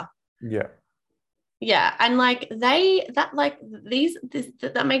they are. Yeah. Yeah, and like that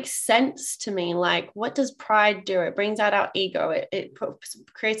makes sense to me. Like, what does pride do? It brings out our ego. It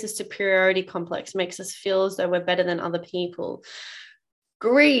creates a superiority complex, makes us feel as though we're better than other people.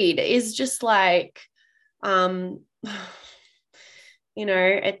 Greed is just like, um,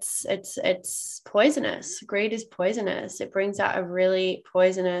 it's poisonous. Greed is poisonous. It brings out a really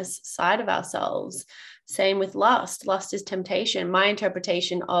poisonous side of ourselves. Same with lust. Lust is temptation. My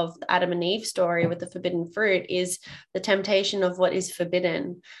interpretation of the Adam and Eve story with the forbidden fruit is the temptation of what is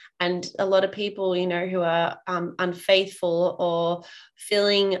forbidden. And a lot of people, who are unfaithful or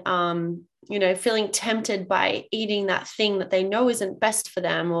feeling tempted by eating that thing that they know isn't best for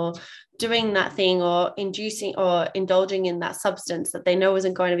them, or doing that thing, or inducing or indulging in that substance that they know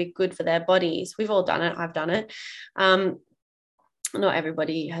isn't going to be good for their bodies. We've all done it. I've done it. Not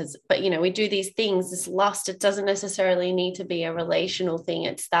everybody has, but we do these things. This lust, it doesn't necessarily need to be a relational thing.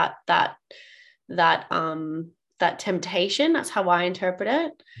 It's that temptation. That's how I interpret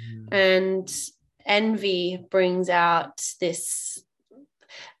it. And envy brings out this.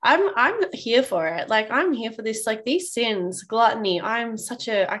 I'm here for it. Like, I'm here for this, like these sins, gluttony. I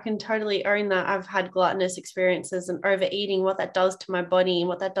can totally own that. I've had gluttonous experiences and overeating, what that does to my body and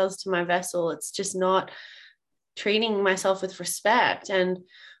what that does to my vessel. It's just not treating myself with respect. And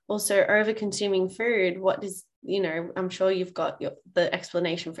also over consuming food. What is, I'm sure you've got the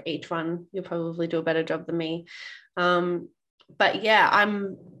explanation for each one. You'll probably do a better job than me. But yeah,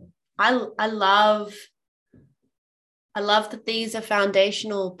 I love that these are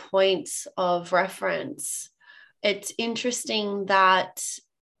foundational points of reference. It's interesting that,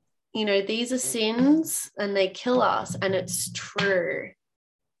 these are sins and they kill us, and it's true.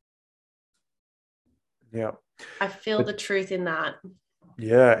 Yeah. I feel the truth in that.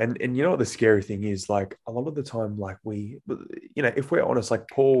 Yeah, and you know what the scary thing is? Like a lot of the time, like if we're honest, like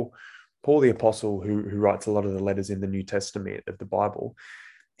Paul the apostle, who writes a lot of the letters in the New Testament of the Bible,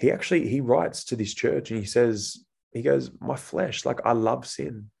 he writes to this church and he goes, my flesh, like I love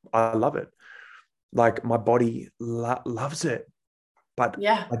sin, I love it, like my body loves it, but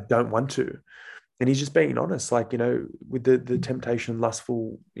Yeah. I don't want to. And he's just being honest, like, with the temptation,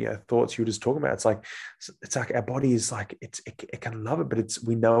 lustful, thoughts you were just talking about. It's like our body is like, it can love it, but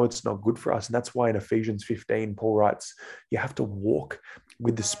we know it's not good for us. And that's why in Ephesians 15, Paul writes, you have to walk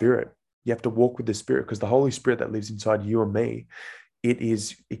with the Spirit. You have to walk with the Spirit, because the Holy Spirit that lives inside you and me,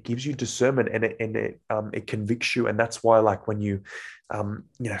 it gives you discernment, and it convicts you. And that's why, like, when you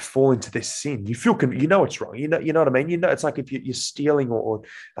fall into this sin, you feel it's wrong, you know what I mean, it's like if you're stealing or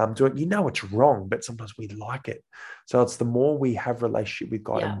doing, it's wrong, but sometimes we like it. So it's the more we have relationship with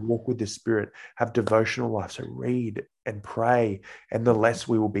God Yeah. and walk with the Spirit, have devotional life, so read and pray, and the less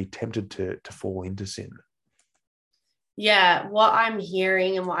we will be tempted to fall into sin. Yeah. What I'm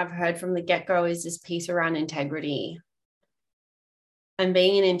hearing and what I've heard from the get-go is this piece around integrity. And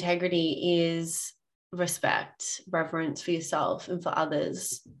being in integrity is respect, reverence for yourself and for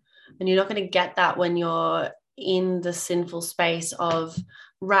others. And you're not going to get that when you're in the sinful space of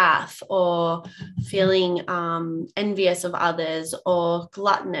wrath or feeling envious of others or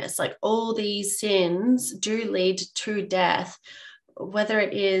gluttonous. Like, all these sins do lead to death, whether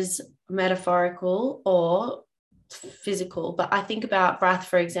it is metaphorical or physical. But I think about wrath,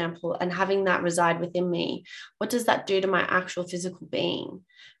 for example, and having that reside within me. What does that do to my actual physical being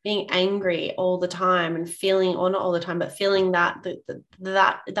angry all the time and feeling, or not all the time, but feeling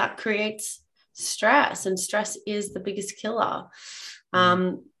that creates stress, and stress is the biggest killer.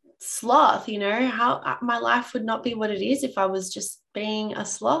 Sloth, how my life would not be what it is if I was just being a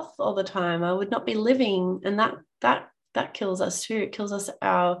sloth all the time. I would not be living, and that kills us too. It kills us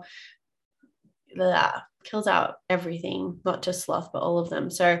kills out everything, not just sloth, but all of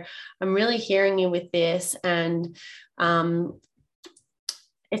them. So I'm really hearing you with this. And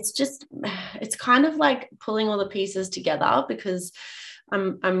it's kind of like pulling all the pieces together, because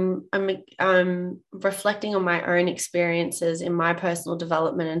I'm reflecting on my own experiences in my personal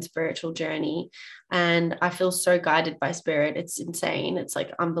development and spiritual journey, and I feel so guided by Spirit. It's insane. It's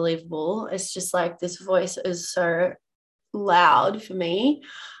like unbelievable. It's just like this voice is so loud for me,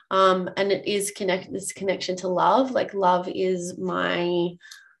 and it is this connection to love. Like, love is my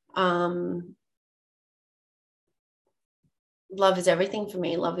love is everything for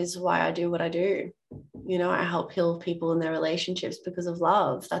me. Love is why I do what I do. I help heal people in their relationships because of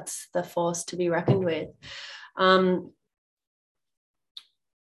love. That's the force to be reckoned with.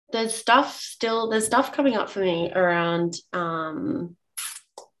 There's stuff coming up for me around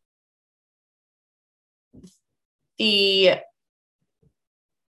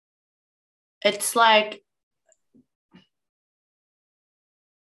it's like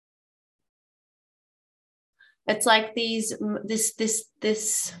this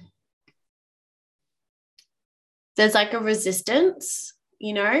there's like a resistance,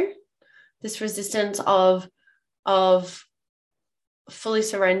 this resistance of fully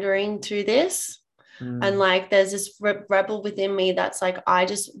surrendering to this. And like, there's this rebel within me that's like, I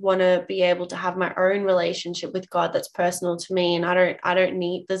just want to be able to have my own relationship with God that's personal to me. And I don't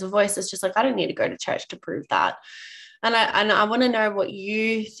need, there's a voice that's just like, I don't need to go to church to prove that. And I want to know what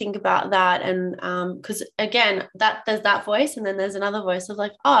you think about that. And because again, there's that voice, and then there's another voice of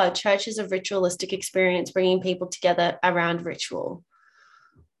like, oh, church is a ritualistic experience, bringing people together around ritual,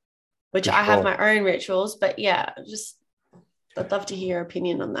 which For I have sure. my own rituals. But yeah, I'd love to hear your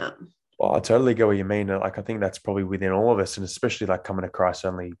opinion on that. Well, I totally get what you mean. Like, I think that's probably within all of us, and especially like coming to Christ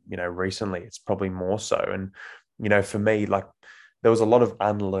only, recently, it's probably more so. And, for me, like, there was a lot of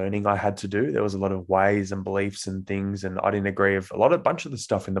unlearning I had to do. There was a lot of ways and beliefs and things, and I didn't agree with bunch of the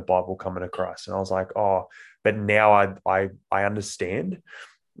stuff in the Bible coming to Christ. And I was like, oh, but now I understand.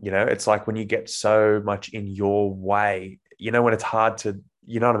 It's like when you get so much in your way, when it's hard to,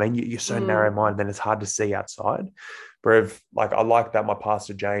 you know what I mean? You're so narrow minded, then it's hard to see outside. But like, I like that my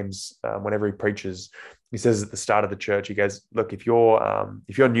pastor James, whenever he preaches, he says at the start of the church, he goes, look, if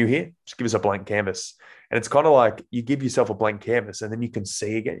you're new here, just give us a blank canvas. And it's kind of like you give yourself a blank canvas and then you can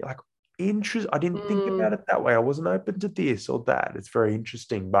see again. You're like, interest. I didn't think about it that way. I wasn't open to this or that. It's very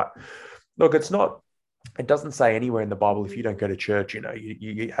interesting. But look, it doesn't say anywhere in the Bible, if you don't go to church,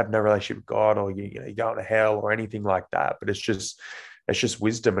 you have no relationship with God, or you're going to hell or anything like that. But it's just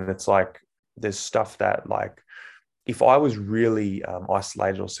wisdom. And it's like, there's stuff that, like, if I was really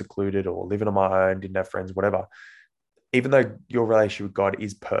isolated or secluded or living on my own, didn't have friends, whatever, even though your relationship with God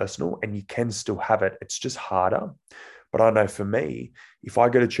is personal and you can still have it, it's just harder. But I know for me, if I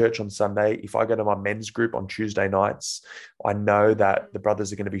go to church on Sunday, if I go to my men's group on Tuesday nights, I know that the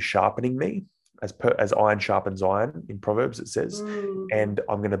brothers are going to be sharpening me as iron sharpens iron in Proverbs, it says. Mm. And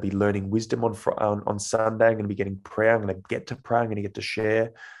I'm going to be learning wisdom on Sunday. I'm going to be getting prayer. I'm going to get to pray. I'm going to get to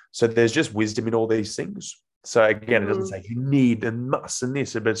share. So there's just wisdom in all these things. So again, it doesn't say you need and must and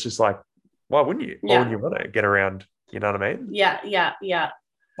this, but it's just like, why wouldn't you? Why wouldn't you want to get around? You know what I mean? Yeah.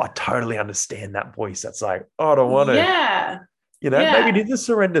 I totally understand that voice. That's like, oh, I don't want to. Yeah. Maybe it is a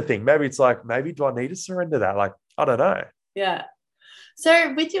surrender thing. Maybe it's like, maybe do I need to surrender that? Like, I don't know. Yeah.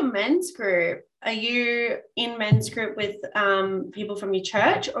 So with your men's group, are you in men's group with people from your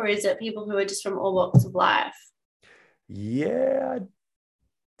church, or is it people who are just from all walks of life? Yeah,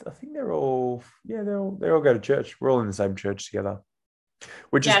 I think they're all go to church. We're all in the same church together,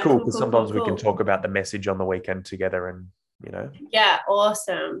 which is cool because sometimes we can talk about the message on the weekend together and, Yeah,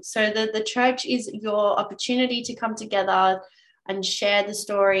 awesome. So the church is your opportunity to come together and share the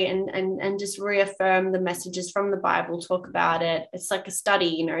story and just reaffirm the messages from the Bible, talk about it. It's like a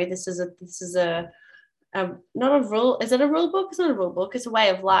study, this is a not a rule. Is it a rule book? It's not a rule book. It's a way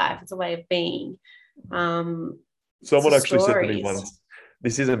of life. It's a way of being. Someone actually said to me once,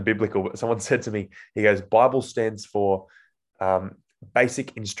 this isn't biblical, but someone said to me, he goes, Bible stands for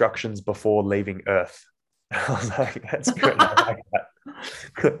basic instructions before leaving earth. I was like, that's good. I like that.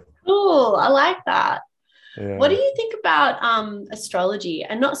 Cool. I like that. Yeah. What do you think about astrology,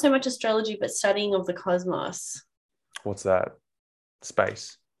 and not so much astrology, but studying of the cosmos? What's that?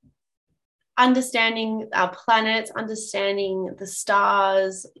 Space. Understanding our planets, understanding the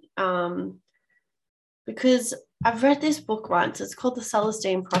stars, because I've read this book once. It's called The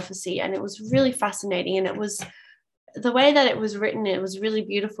Celestine Prophecy, and it was really fascinating. And it was the way that it was written, it was really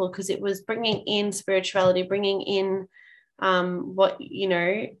beautiful because it was bringing in spirituality, bringing in what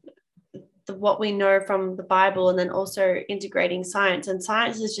we know from the Bible, and then also integrating science. And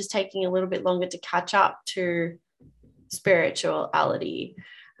science is just taking a little bit longer to catch up to spirituality.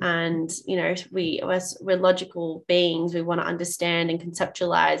 And we're logical beings. We want to understand and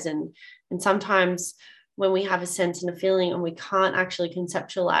conceptualize, and sometimes when we have a sense and a feeling and we can't actually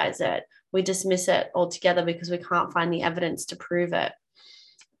conceptualize it, we dismiss it altogether because we can't find the evidence to prove it.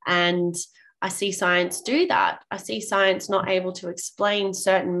 And I see science do that. I see science not able to explain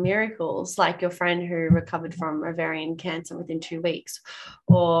certain miracles, like your friend who recovered from ovarian cancer within 2 weeks,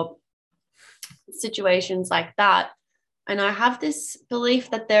 or situations like that. And I have this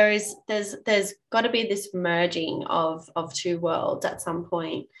belief that there's got to be this merging of two worlds at some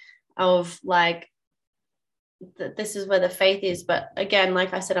point, of like, this is where the faith is. But again,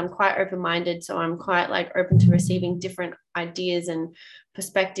 like I said, I'm quite open-minded, so I'm quite like open to receiving different ideas and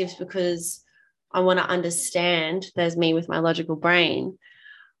perspectives because I want to understand. There's me with my logical brain,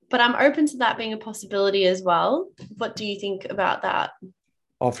 but I'm open to that being a possibility as well. What do you think about that?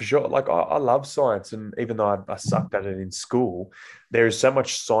 Oh, for sure. Like I love science, and even though I sucked at it in school, there is so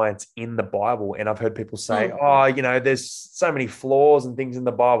much science in the Bible. And I've heard people say, there's so many flaws and things in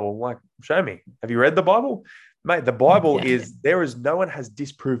the Bible. I'm like, show me. Have you read the Bible? Mate, the Bible no one has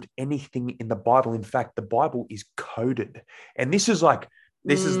disproved anything in the Bible. In fact, the Bible is coded. And this is like,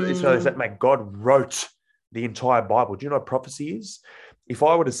 mate, God wrote the entire Bible. Do you know what prophecy is? If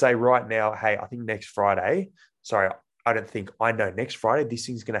I were to say right now, hey, I think next Friday, I know next Friday, this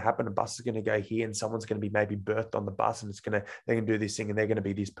thing's going to happen. A bus is going to go here and someone's going to be maybe birthed on the bus and they're going to do this thing and they're going to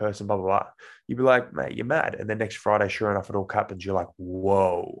be this person, blah, blah, blah. You'd be like, mate, you're mad. And then next Friday, sure enough, it all happens. You're like,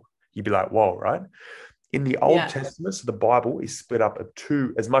 whoa. You'd be like, whoa, right? In the Old Testament, so the Bible is split up of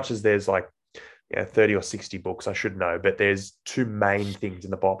two, as much as there's like 30 or 60 books, I should know, but there's two main things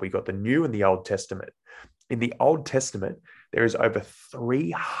in the Bible. You've got the New and the Old Testament. In the Old Testament, there is over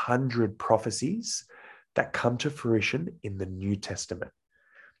 300 prophecies that come to fruition in the New Testament.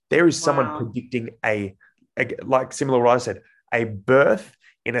 There is someone predicting like similar to what I said, a birth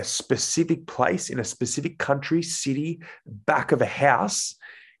in a specific place, in a specific country, city, back of a house,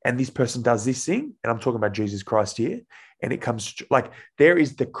 and this person does this thing, and I'm talking about Jesus Christ here, and it comes like, there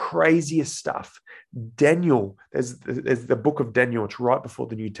is the craziest stuff. Daniel, there's the book of Daniel, it's right before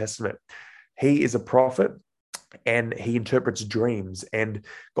the New Testament. He is a prophet, and he interprets dreams, and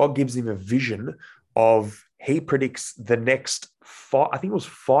God gives him a vision of, he predicts the next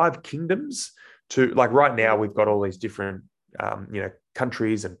five kingdoms to, like, right now we've got all these different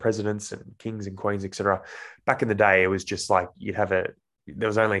countries and presidents and kings and queens, etc. Back in the day, it was just like there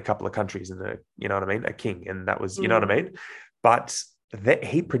was only a couple of countries in a king, and that was, you know what I mean? But that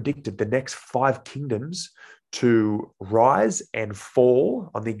he predicted the next 5 kingdoms to rise and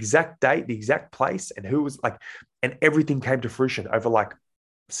fall on the exact date, the exact place, and who was like, and everything came to fruition over like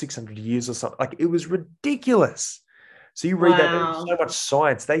 600 years or something. Like, it was ridiculous. So you read that, there's so Wow. much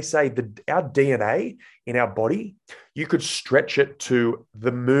science. They say that our DNA in our body, you could stretch it to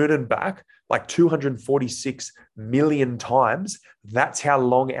the moon and back like 246 million times. That's how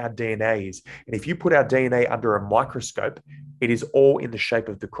long our DNA is. And if you put our DNA under a microscope, it is all in the shape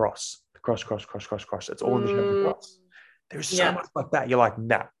of the cross. Cross, cross, cross, cross, cross. It's all in the shape of the Mm, cross. There's so yeah. much like that. You're like,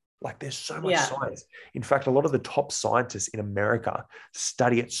 nah. Like there's so much Yeah. science. In fact, a lot of the top scientists in America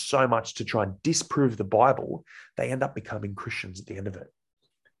study it so much to try and disprove the Bible, they end up becoming Christians at the end of it.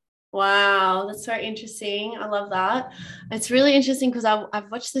 Wow, that's so interesting. I love that. It's really interesting because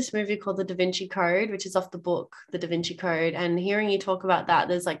I've watched this movie called The Da Vinci Code, which is off the book, The Da Vinci Code. And hearing you talk about that,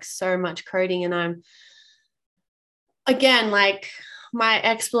 there's like so much coding. And I'm, again, like my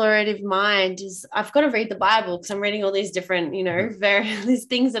explorative mind is, I've got to read the Bible because I'm reading all these different, various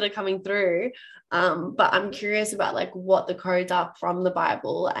things that are coming through. But I'm curious about like what the codes are from the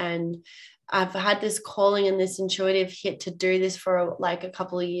Bible. And I've had this calling and this intuitive hit to do this for like a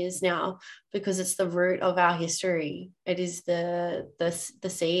couple of years now because it's the root of our history. It is the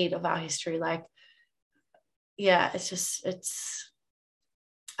seed of our history. Like, yeah, I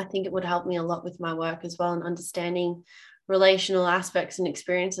think it would help me a lot with my work as well and understanding relational aspects and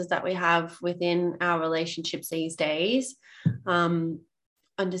experiences that we have within our relationships these days.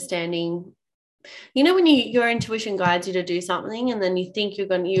 Understanding, when your intuition guides you to do something and then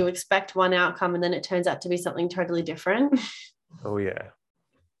you expect one outcome and then it turns out to be something totally different. Oh, yeah.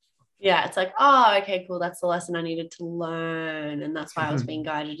 Yeah, it's like, oh, okay, cool. That's the lesson I needed to learn. And that's why I was being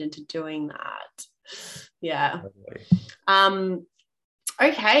guided into doing that. Yeah.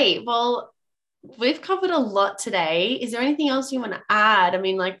 Okay. Well, we've covered a lot today. Is there anything else you want to add? I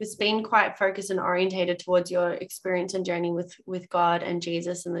mean, like it's been quite focused and orientated towards your experience and journey with God and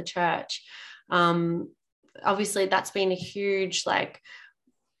Jesus and the church. Obviously, that's been a huge like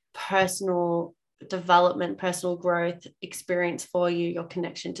personal development, personal growth experience for you, your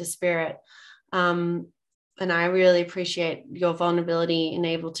connection to spirit. And I really appreciate your vulnerability and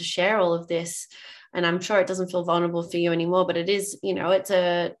able to share all of this. And I'm sure it doesn't feel vulnerable for you anymore, but it is, it's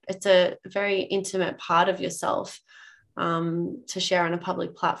a very intimate part of yourself to share on a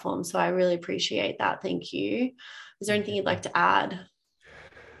public platform. So I really appreciate that. Thank you. Is there anything you'd like to add?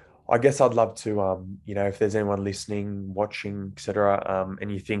 I guess I'd love to, if there's anyone listening, watching, etc., and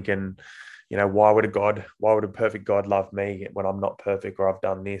you're thinking, why would a perfect God love me when I'm not perfect or I've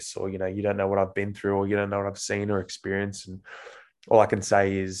done this, or, you don't know what I've been through or you don't know what I've seen or experienced. And all I can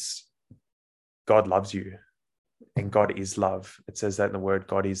say is God loves you and God is love. It says that in the word,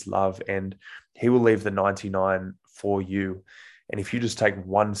 God is love, and he will leave the 99 for you. And if you just take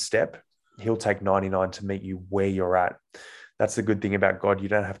one step, he'll take 99 to meet you where you're at. That's the good thing about God. You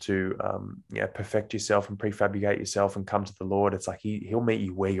don't have to perfect yourself and prefabricate yourself and come to the Lord. It's like he'll meet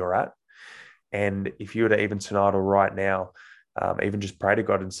you where you're at. And if you were to even tonight or right now, even just pray to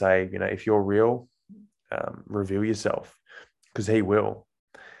God and say, if you're real, reveal yourself, because he will.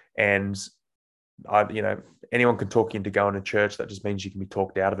 And anyone can talk you into going to church. That just means you can be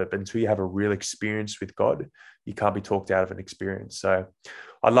talked out of it. But until you have a real experience with God, you can't be talked out of an experience. So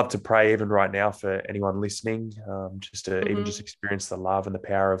I'd love to pray even right now for anyone listening, just to even just experience the love and the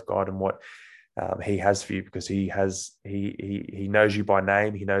power of God and what he has for you, because he knows you by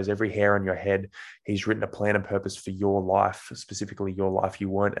name. He knows every hair on your head. He's written a plan and purpose for your life, specifically your life. You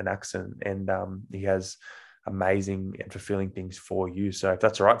weren't an accident, and he has amazing and fulfilling things for you. So if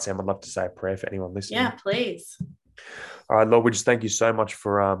that's all right, Sam, I'd love to say a prayer for anyone listening. Yeah, please. All right, Lord, we just thank you so much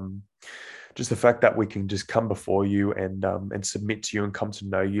for just the fact that we can just come before you and submit to you and come to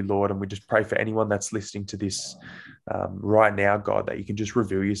know you, Lord. And we just pray for anyone that's listening to this right now, God, that you can just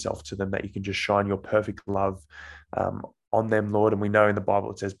reveal yourself to them, that you can just shine your perfect love on them, Lord. And we know in the Bible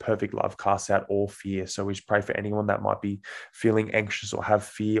it says perfect love casts out all fear. So we just pray for anyone that might be feeling anxious or have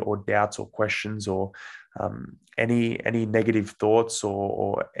fear or doubts or questions or any negative thoughts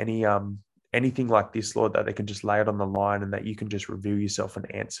or any anything like this, Lord, that they can just lay it on the line and that you can just reveal yourself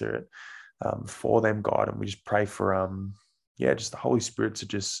and answer it for them, God. And we just pray for just the Holy Spirit to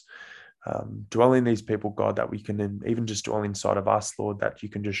just dwell in these people, God, that we can even just dwell inside of us, Lord, that you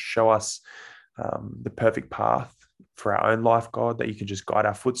can just show us the perfect path for our own life, God, that you can just guide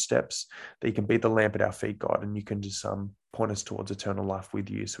our footsteps, that you can be the lamp at our feet, God, and you can just point us towards eternal life with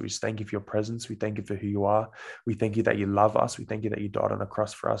you. So we just thank you for your presence. We thank you for who you are. We thank you that you love us. We thank you that you died on the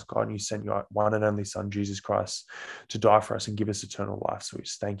cross for us, God, and you sent your one and only Son, Jesus Christ, to die for us and give us eternal life. So we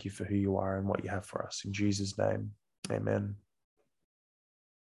just thank you for who you are and what you have for us. In Jesus' name, amen.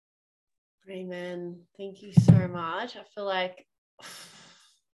 Amen. Thank you so much. I feel like,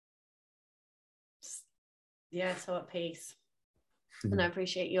 so at peace. And I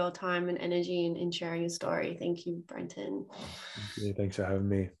appreciate your time and energy in sharing your story. Thank you, Brenton. Yeah, thanks for having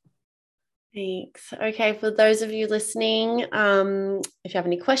me. Thanks. Okay, for those of you listening, if you have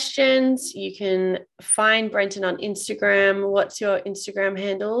any questions, you can find Brenton on Instagram. What's your Instagram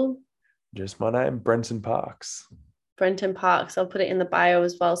handle? Just my name, Brenton Parkes. Brenton Parkes. I'll put it in the bio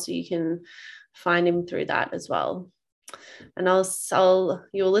as well, so you can find him through that as well. And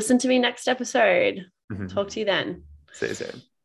you'll listen to me next episode. Talk to you then. See you soon.